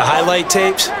make any of the highlight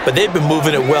tapes, but they've been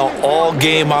moving it well all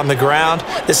game on the ground.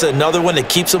 This is another one that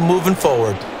keeps them moving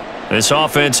forward. This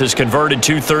offense has converted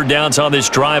 2 third downs on this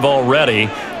drive already.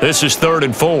 This is 3rd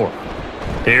and 4.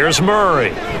 Here's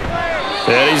Murray.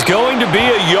 And he's going to be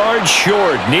a yard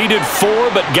short. Needed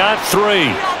 4, but got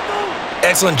 3.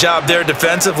 Excellent job there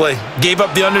defensively. Gave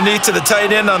up the underneath to the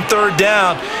tight end on 3rd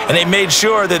down, and they made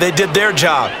sure that they did their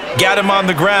job. Got him on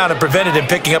the ground and prevented him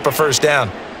picking up a first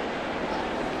down.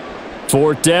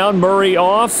 4th down, Murray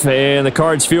off, and the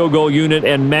Cards field goal unit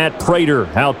and Matt Prater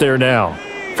out there now.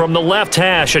 From the left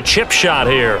hash, a chip shot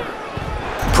here.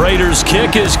 Prater's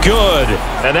kick is good,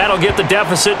 and that'll get the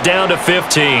deficit down to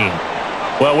 15.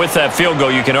 Well, with that field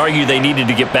goal, you can argue they needed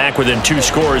to get back within 2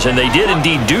 scores, and they did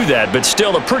indeed do that, but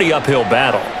still a pretty uphill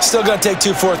battle. Still going to take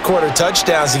 2 fourth-quarter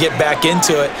touchdowns to get back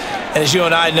into it. And as you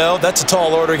and I know, that's a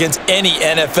tall order against any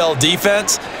NFL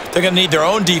defense. They're going to need their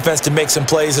own defense to make some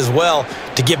plays as well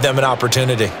to give them an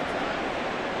opportunity.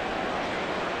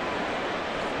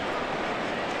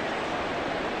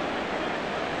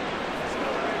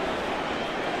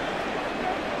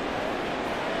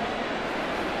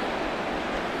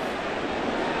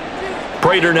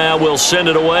 Prater now will send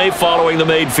it away following the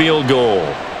made field goal.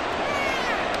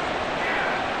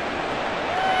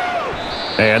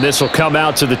 And this will come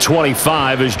out to the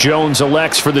 25 as Jones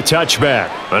elects for the touchback.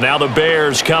 And now the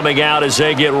Bears coming out as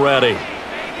they get ready.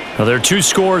 Now there are 2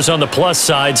 scores on the plus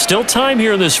side. Still time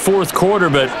here in this 4th quarter,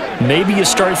 but maybe you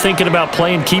start thinking about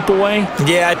playing keep away?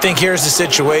 Yeah, I think here's the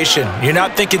situation. You're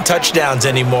not thinking touchdowns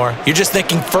anymore. You're just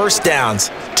thinking first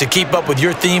downs. To keep up with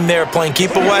your theme there, playing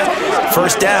keep away,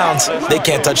 first downs, they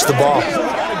can't touch the ball.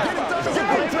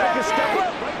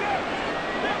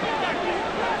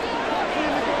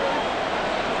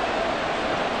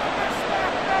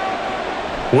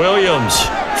 Williams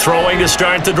throwing to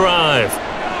start the drive.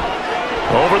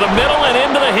 Over the middle and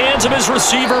into the hands of his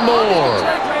receiver, Moore.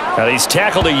 And he's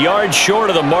tackled a yard short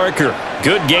of the marker.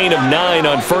 Good gain of 9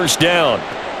 on first down.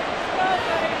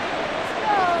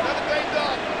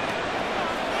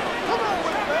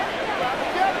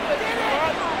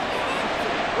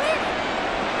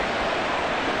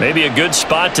 Maybe a good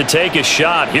spot to take a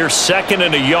shot. Here's 2nd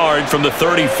and a yard from the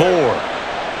 34.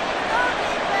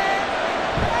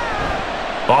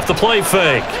 Off the play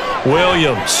fake.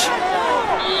 Williams.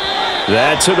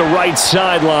 That's to the right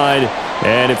sideline,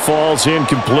 and it falls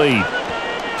incomplete.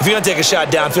 If you're going to take a shot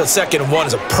downfield, 2nd and 1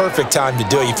 is a perfect time to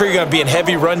do it. You figure you're going to be in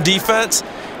heavy run defense,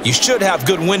 you should have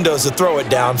good windows to throw it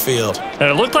downfield. And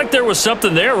it looked like there was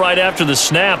something there right after the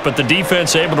snap, but the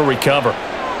defense able to recover.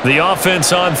 The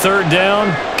offense on 3rd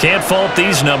down, can't fault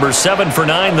these numbers, 7 for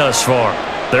 9 thus far.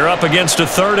 They're up against a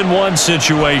 3rd and 1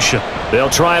 situation. They'll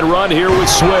try and run here with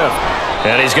Swift.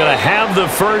 And he's going to have the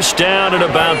first down at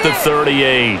about the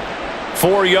 38.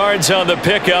 4 yards on the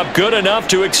pickup, good enough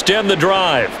to extend the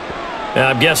drive. Now,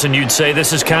 I'm guessing you'd say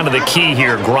this is kind of the key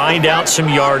here. Grind out some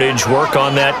yardage, work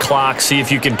on that clock, see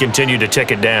if you can continue to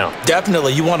tick it down.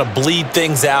 Definitely. You want to bleed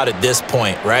things out at this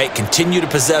point, right? Continue to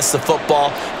possess the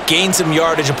football, gain some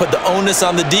yardage, and put the onus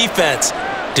on the defense.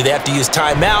 Do they have to use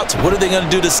timeouts? What are they going to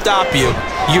do to stop you?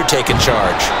 You're taking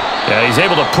charge. Yeah, he's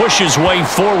able to push his way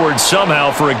forward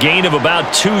somehow for a gain of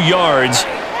about 2 yards.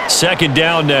 2nd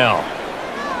down now.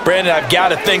 Brandon, I've got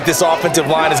to think this offensive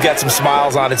line has got some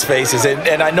smiles on its faces.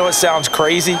 And I know it sounds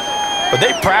crazy, but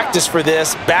they practiced for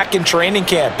this back in training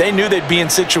camp. They knew they'd be in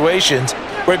situations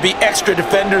where it'd be extra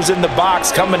defenders in the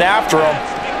box coming after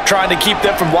them, trying to keep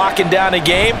them from locking down a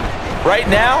game. Right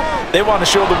now, they want to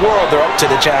show the world they're up to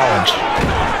the challenge.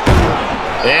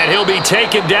 And he'll be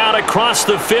taken down across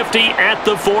the 50 at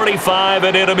the 45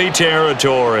 in enemy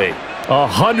territory.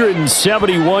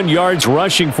 171 yards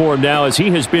rushing for him now as he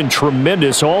has been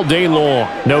tremendous all day long.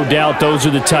 No doubt those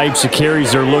are the types of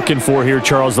carries they're looking for here,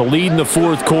 Charles. The lead in the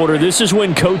fourth quarter. This is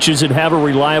when coaches that have a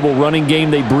reliable running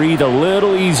game, they breathe a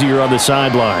little easier on the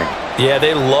sideline. Yeah,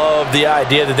 they love the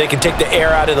idea that they can take the air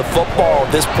out of the football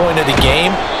at this point of the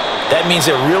game. That means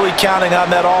they're really counting on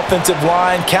that offensive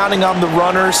line, counting on the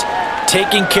runners,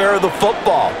 taking care of the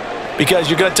football. Because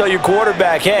you're going to tell your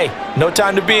quarterback, hey, no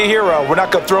time to be a hero. We're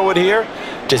not going to throw it here.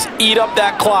 Just eat up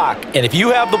that clock. And if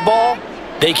you have the ball,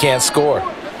 they can't score.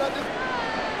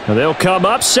 And they'll come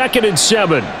up 2nd and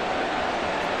 7.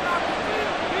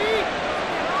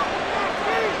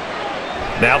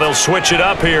 Now they'll switch it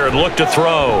up here and look to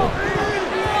throw.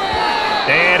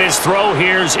 And his throw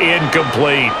here's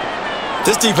incomplete.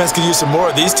 This defense could use some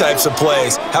more of these types of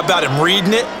plays. How about him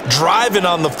reading it, driving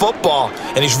on the football,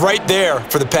 and he's right there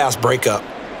for the pass breakup.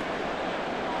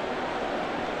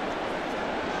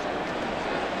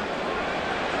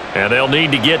 And they'll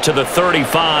need to get to the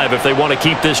 35 if they want to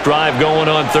keep this drive going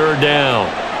on 3rd down.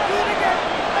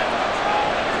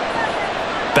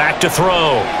 Back to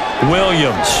throw.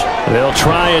 Williams. They'll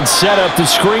try and set up the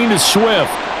screen to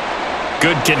Swift.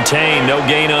 Good contain, no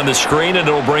gain on the screen, and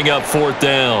it'll bring up 4th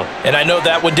down. And I know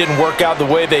that one didn't work out the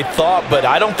way they thought, but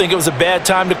I don't think it was a bad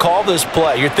time to call this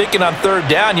play. You're thinking on 3rd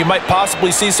down, you might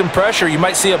possibly see some pressure. You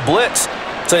might see a blitz.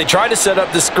 So they tried to set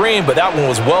up the screen, but that one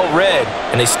was well read,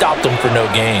 and they stopped them for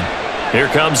no gain. Here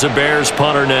comes the Bears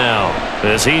punter now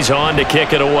as he's on to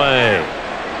kick it away.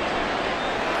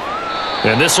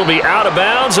 And this will be out of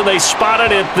bounds, and they spot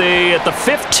it at the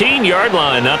 15-yard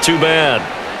line. Not too bad.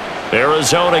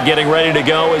 Arizona getting ready to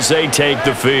go as they take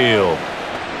the field.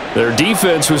 Their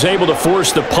defense was able to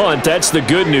force the punt. That's the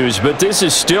good news, but this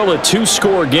is still a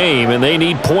 2-score game, and they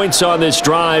need points on this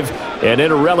drive and in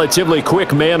a relatively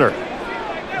quick manner.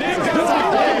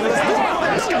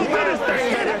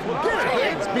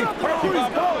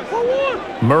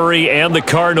 Murray and the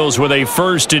Cardinals with a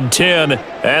 1st and 10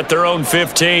 at their own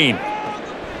 15.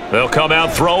 They'll come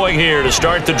out throwing here to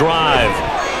start the drive.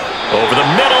 Over the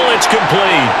middle, it's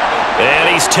complete. And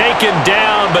he's taken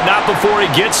down, but not before he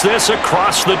gets this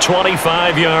across the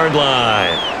 25-yard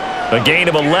line. A gain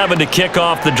of 11 to kick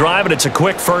off the drive, and it's a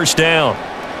quick 1st down.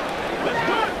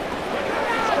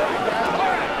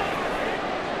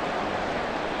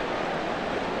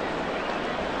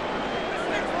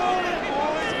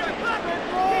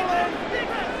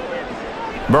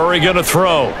 Murray going to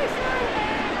throw.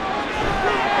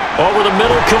 Over the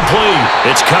middle, complete.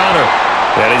 It's Connor.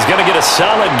 And he's going to get a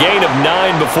solid gain of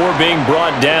 9 before being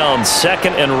brought down.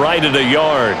 2nd and right at a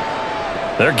yard.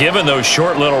 They're giving those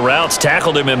short little routes.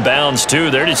 Tackled him in bounds, too.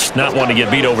 They're just not wanting to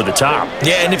get beat over the top.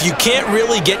 Yeah, and if you can't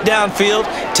really get downfield,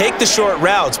 take the short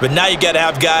routes. But now you got to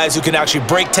have guys who can actually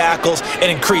break tackles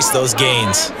and increase those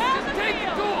gains.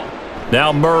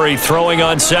 Now Murray throwing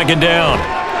on 2nd down.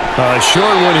 A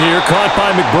short one here, caught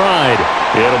by McBride.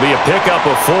 It'll be a pickup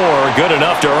of 4, good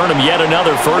enough to earn him yet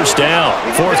another 1st down.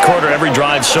 4th quarter, every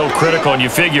drive's so critical, and you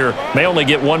figure may only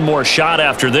get one more shot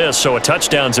after this, so a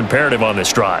touchdown's imperative on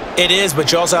this drive. It is,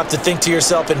 but you also have to think to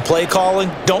yourself in play calling,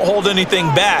 don't hold anything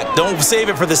back. Don't save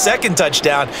it for the 2nd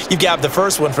touchdown. You've got the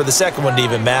 1st one for the 2nd one to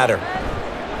even matter.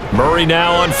 Murray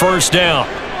now on 1st down.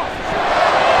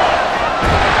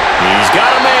 He's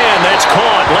got a man that's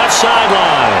caught left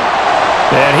sideline.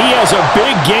 And he has a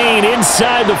big gain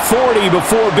inside the 40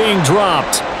 before being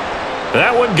dropped.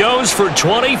 That one goes for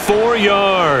 24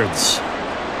 yards.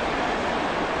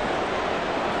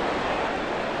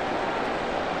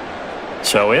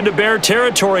 So into Bear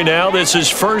territory now. This is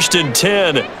 1st and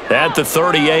 10 at the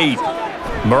 38.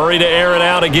 Murray to air it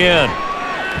out again.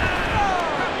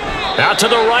 Out to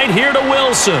the right here to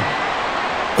Wilson.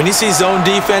 When you see zone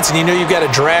defense and you know you've got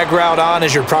a drag route on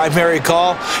as your primary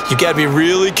call, you've got to be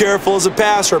really careful as a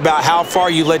passer about how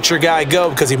far you let your guy go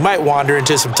because he might wander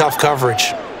into some tough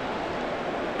coverage.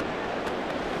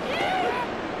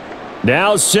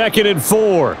 Now 2nd and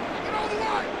 4.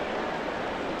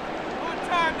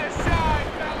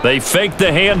 They fake the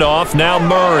handoff. Now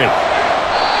Murray.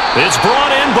 It's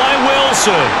brought in by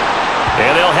Wilson.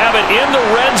 And they'll have it in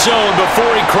the red zone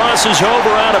before he crosses over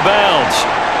out of bounds.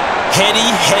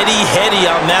 Heady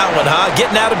on that one, huh?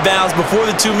 Getting out of bounds before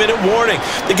the 2-minute warning.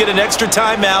 They get an extra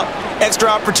timeout, extra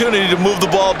opportunity to move the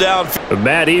ball down.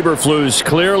 Matt Eberflus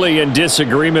clearly in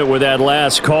disagreement with that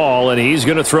last call, and he's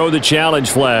going to throw the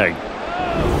challenge flag.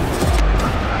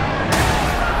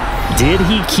 Did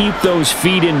he keep those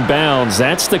feet in bounds?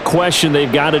 That's the question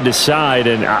they've got to decide.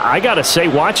 And I got to say,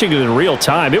 watching it in real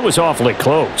time, it was awfully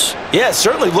close. Yeah, it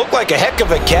certainly looked like a heck of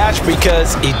a catch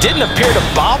because he didn't appear to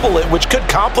bobble it, which could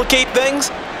complicate things.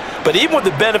 But even with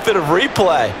the benefit of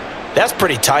replay, that's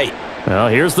pretty tight. Well,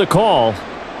 here's the call.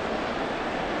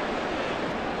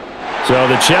 So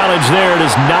the challenge there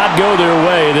does not go their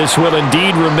way. This will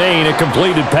indeed remain a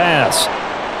completed pass.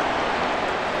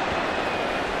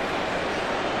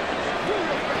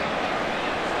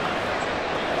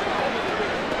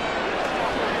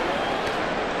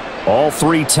 All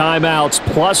 3 timeouts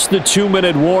plus the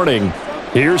 2-minute warning.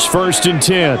 Here's 1st and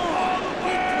 10.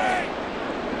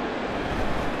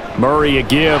 Murray a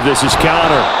give. This is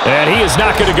Connor. And he is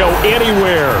not going to go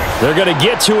anywhere. They're going to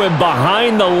get to him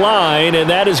behind the line, and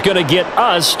that is going to get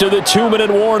us to the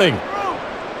 2-minute warning.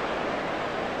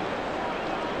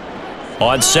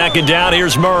 On 2nd down,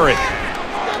 here's Murray.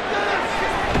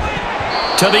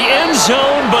 To the end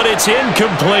zone, but it's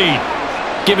incomplete.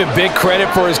 Give him big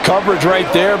credit for his coverage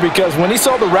right there because when he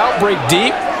saw the route break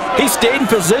deep, he stayed in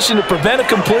position to prevent a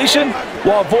completion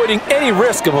while avoiding any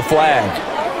risk of a flag.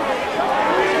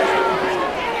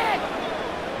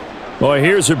 Boy,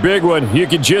 here's a big one. You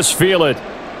can just feel it.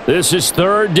 This is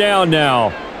 3rd down now.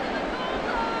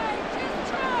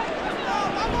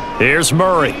 Here's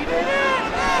Murray. He's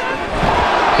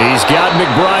got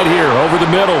McBride here over the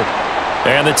middle.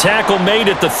 And the tackle made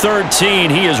at the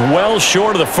 13. He is well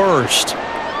short of the first.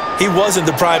 He wasn't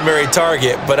the primary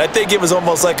target, but I think it was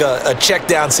almost like a check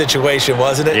down situation,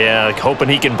 wasn't it? Yeah, hoping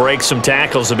he can break some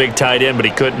tackles, a big tight end, but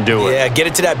he couldn't do it. Yeah, get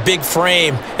it to that big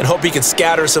frame and hope he can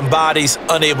scatter some bodies,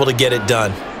 unable to get it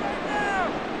done.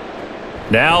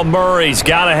 Now Murray's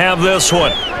got to have this one.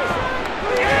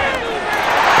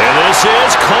 And this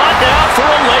is caught now for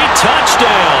a late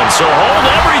touchdown. So hold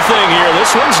everything here.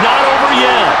 This one's not over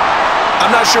yet. I'm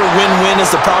not sure win-win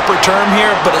is the proper term here,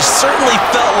 but it certainly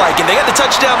felt like it. They got the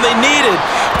touchdown they needed,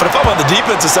 but if I'm on the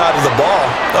defensive side of the ball,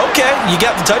 okay, you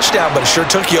got the touchdown, but it sure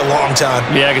took you a long time.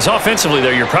 Yeah, because offensively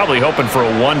there, you're probably hoping for a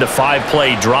 1 to 5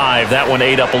 play drive. That one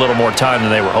ate up a little more time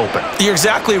than they were hoping. You're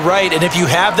exactly right, and if you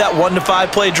have that 1 to 5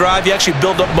 play drive, you actually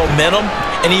build up momentum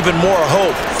and even more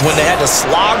hope. When they had to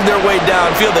slog their way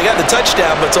downfield, they got the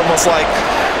touchdown, but it's almost like,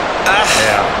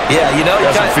 yeah, you know,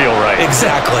 doesn't feel right.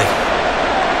 Exactly.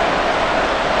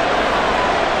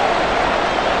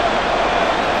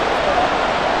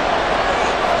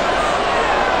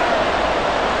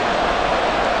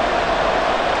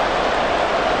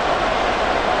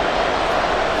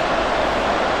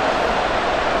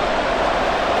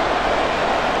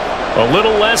 A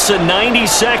little less than 90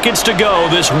 seconds to go.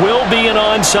 This will be an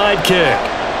onside kick.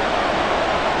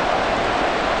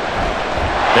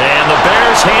 And the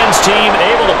Bears hands team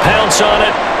able to pounce on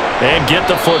it and get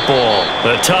the football.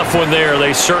 A tough one there.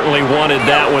 They certainly wanted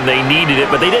that when they needed it,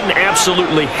 but they didn't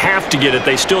absolutely have to get it.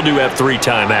 They still do have 3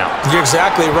 timeouts. You're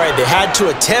exactly right. They had to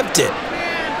attempt it.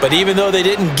 But even though they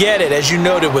didn't get it, as you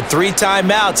noted, with 3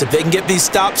 timeouts, if they can get these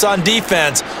stops on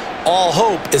defense, all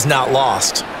hope is not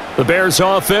lost. The Bears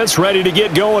offense ready to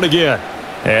get going again.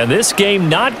 And this game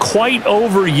not quite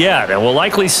over yet. And we'll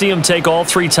likely see them take all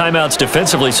 3 timeouts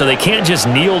defensively, so they can't just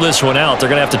kneel this one out. They're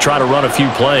going to have to try to run a few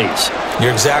plays.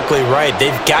 You're exactly right.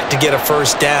 They've got to get a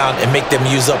first down and make them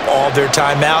use up all their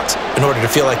timeouts in order to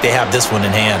feel like they have this one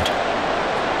in hand.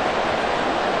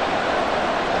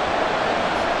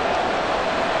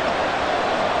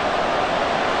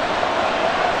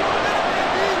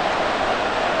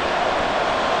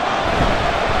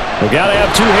 They've got to have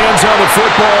 2 hands on the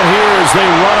football here as they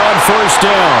run on first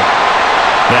down.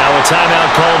 Now a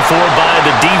timeout called for by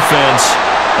the defense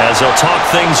as they'll talk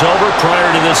things over prior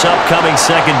to this upcoming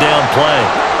 2nd down play.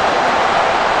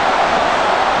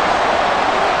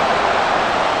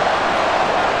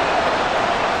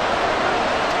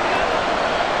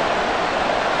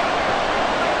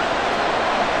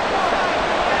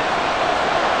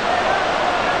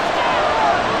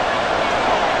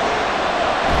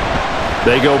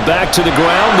 They go back to the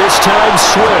ground, this time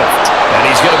Swift. And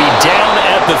he's going to be down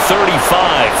at the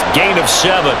 35, gain of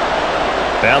 7.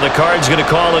 Now the Cards going to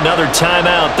call another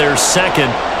timeout, their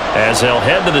 2nd, as they'll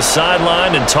head to the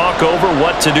sideline and talk over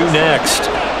what to do next.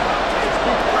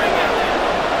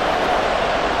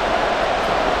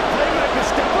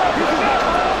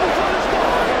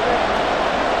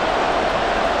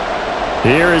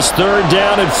 Here is 3rd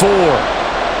down and 4.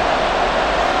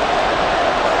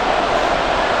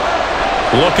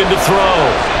 Looking to throw.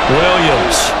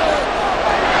 Williams.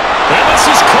 And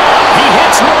this is caught. He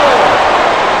hits more.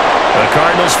 The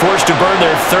Cardinals forced to burn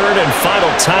their 3rd and final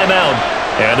timeout.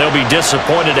 And they'll be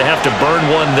disappointed to have to burn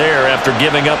one there after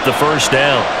giving up the first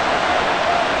down.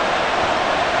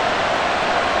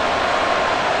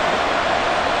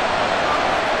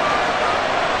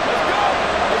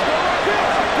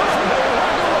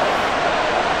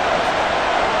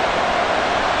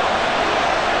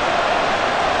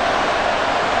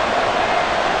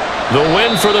 The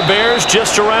win for the Bears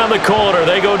just around the corner.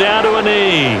 They go down to a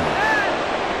knee.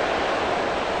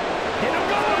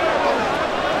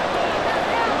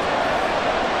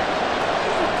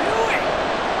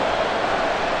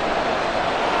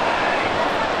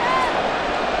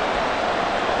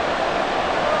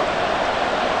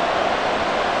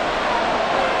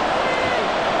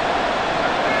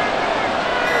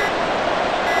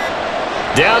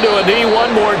 Down to a knee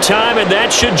one more time, and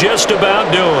that should just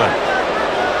about do it.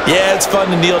 Yeah, it's fun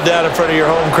to kneel down in front of your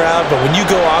home crowd, but when you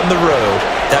go on the road,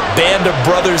 that band of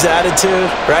brothers attitude,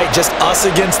 right, just us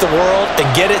against the world, and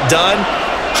get it done,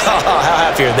 how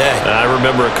happy are they? I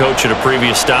remember a coach at a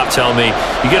previous stop telling me,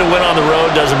 you get a win on the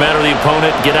road, doesn't matter the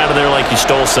opponent, get out of there like you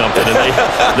stole something, and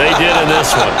they did in this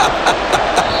one.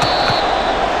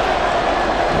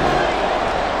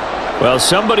 Well,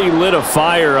 somebody lit a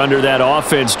fire under that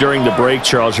offense during the break,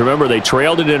 Charles. Remember, they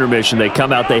trailed at intermission. They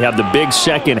come out, they have the big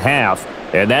second half,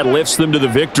 and that lifts them to the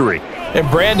victory. And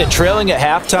Brandon, trailing at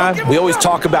halftime, we always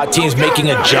talk about teams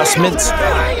making adjustments.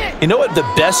 You know what the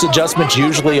best adjustments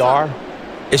usually are?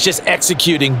 It's just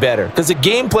executing better. Because the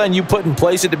game plan you put in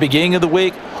place at the beginning of the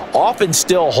week often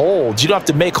still holds. You don't have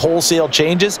to make wholesale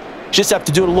changes. You just have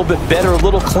to do it a little bit better, a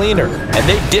little cleaner. And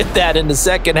they did that in the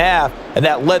second half, and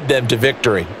that led them to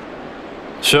victory.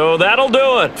 So that'll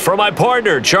do it for my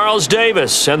partner, Charles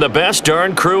Davis, and the best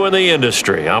darn crew in the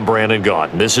industry. I'm Brandon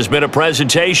Gaudin. This has been a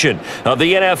presentation of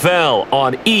the NFL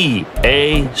on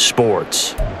EA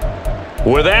Sports.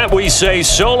 With that, we say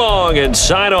so long and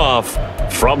sign off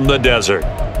from the desert.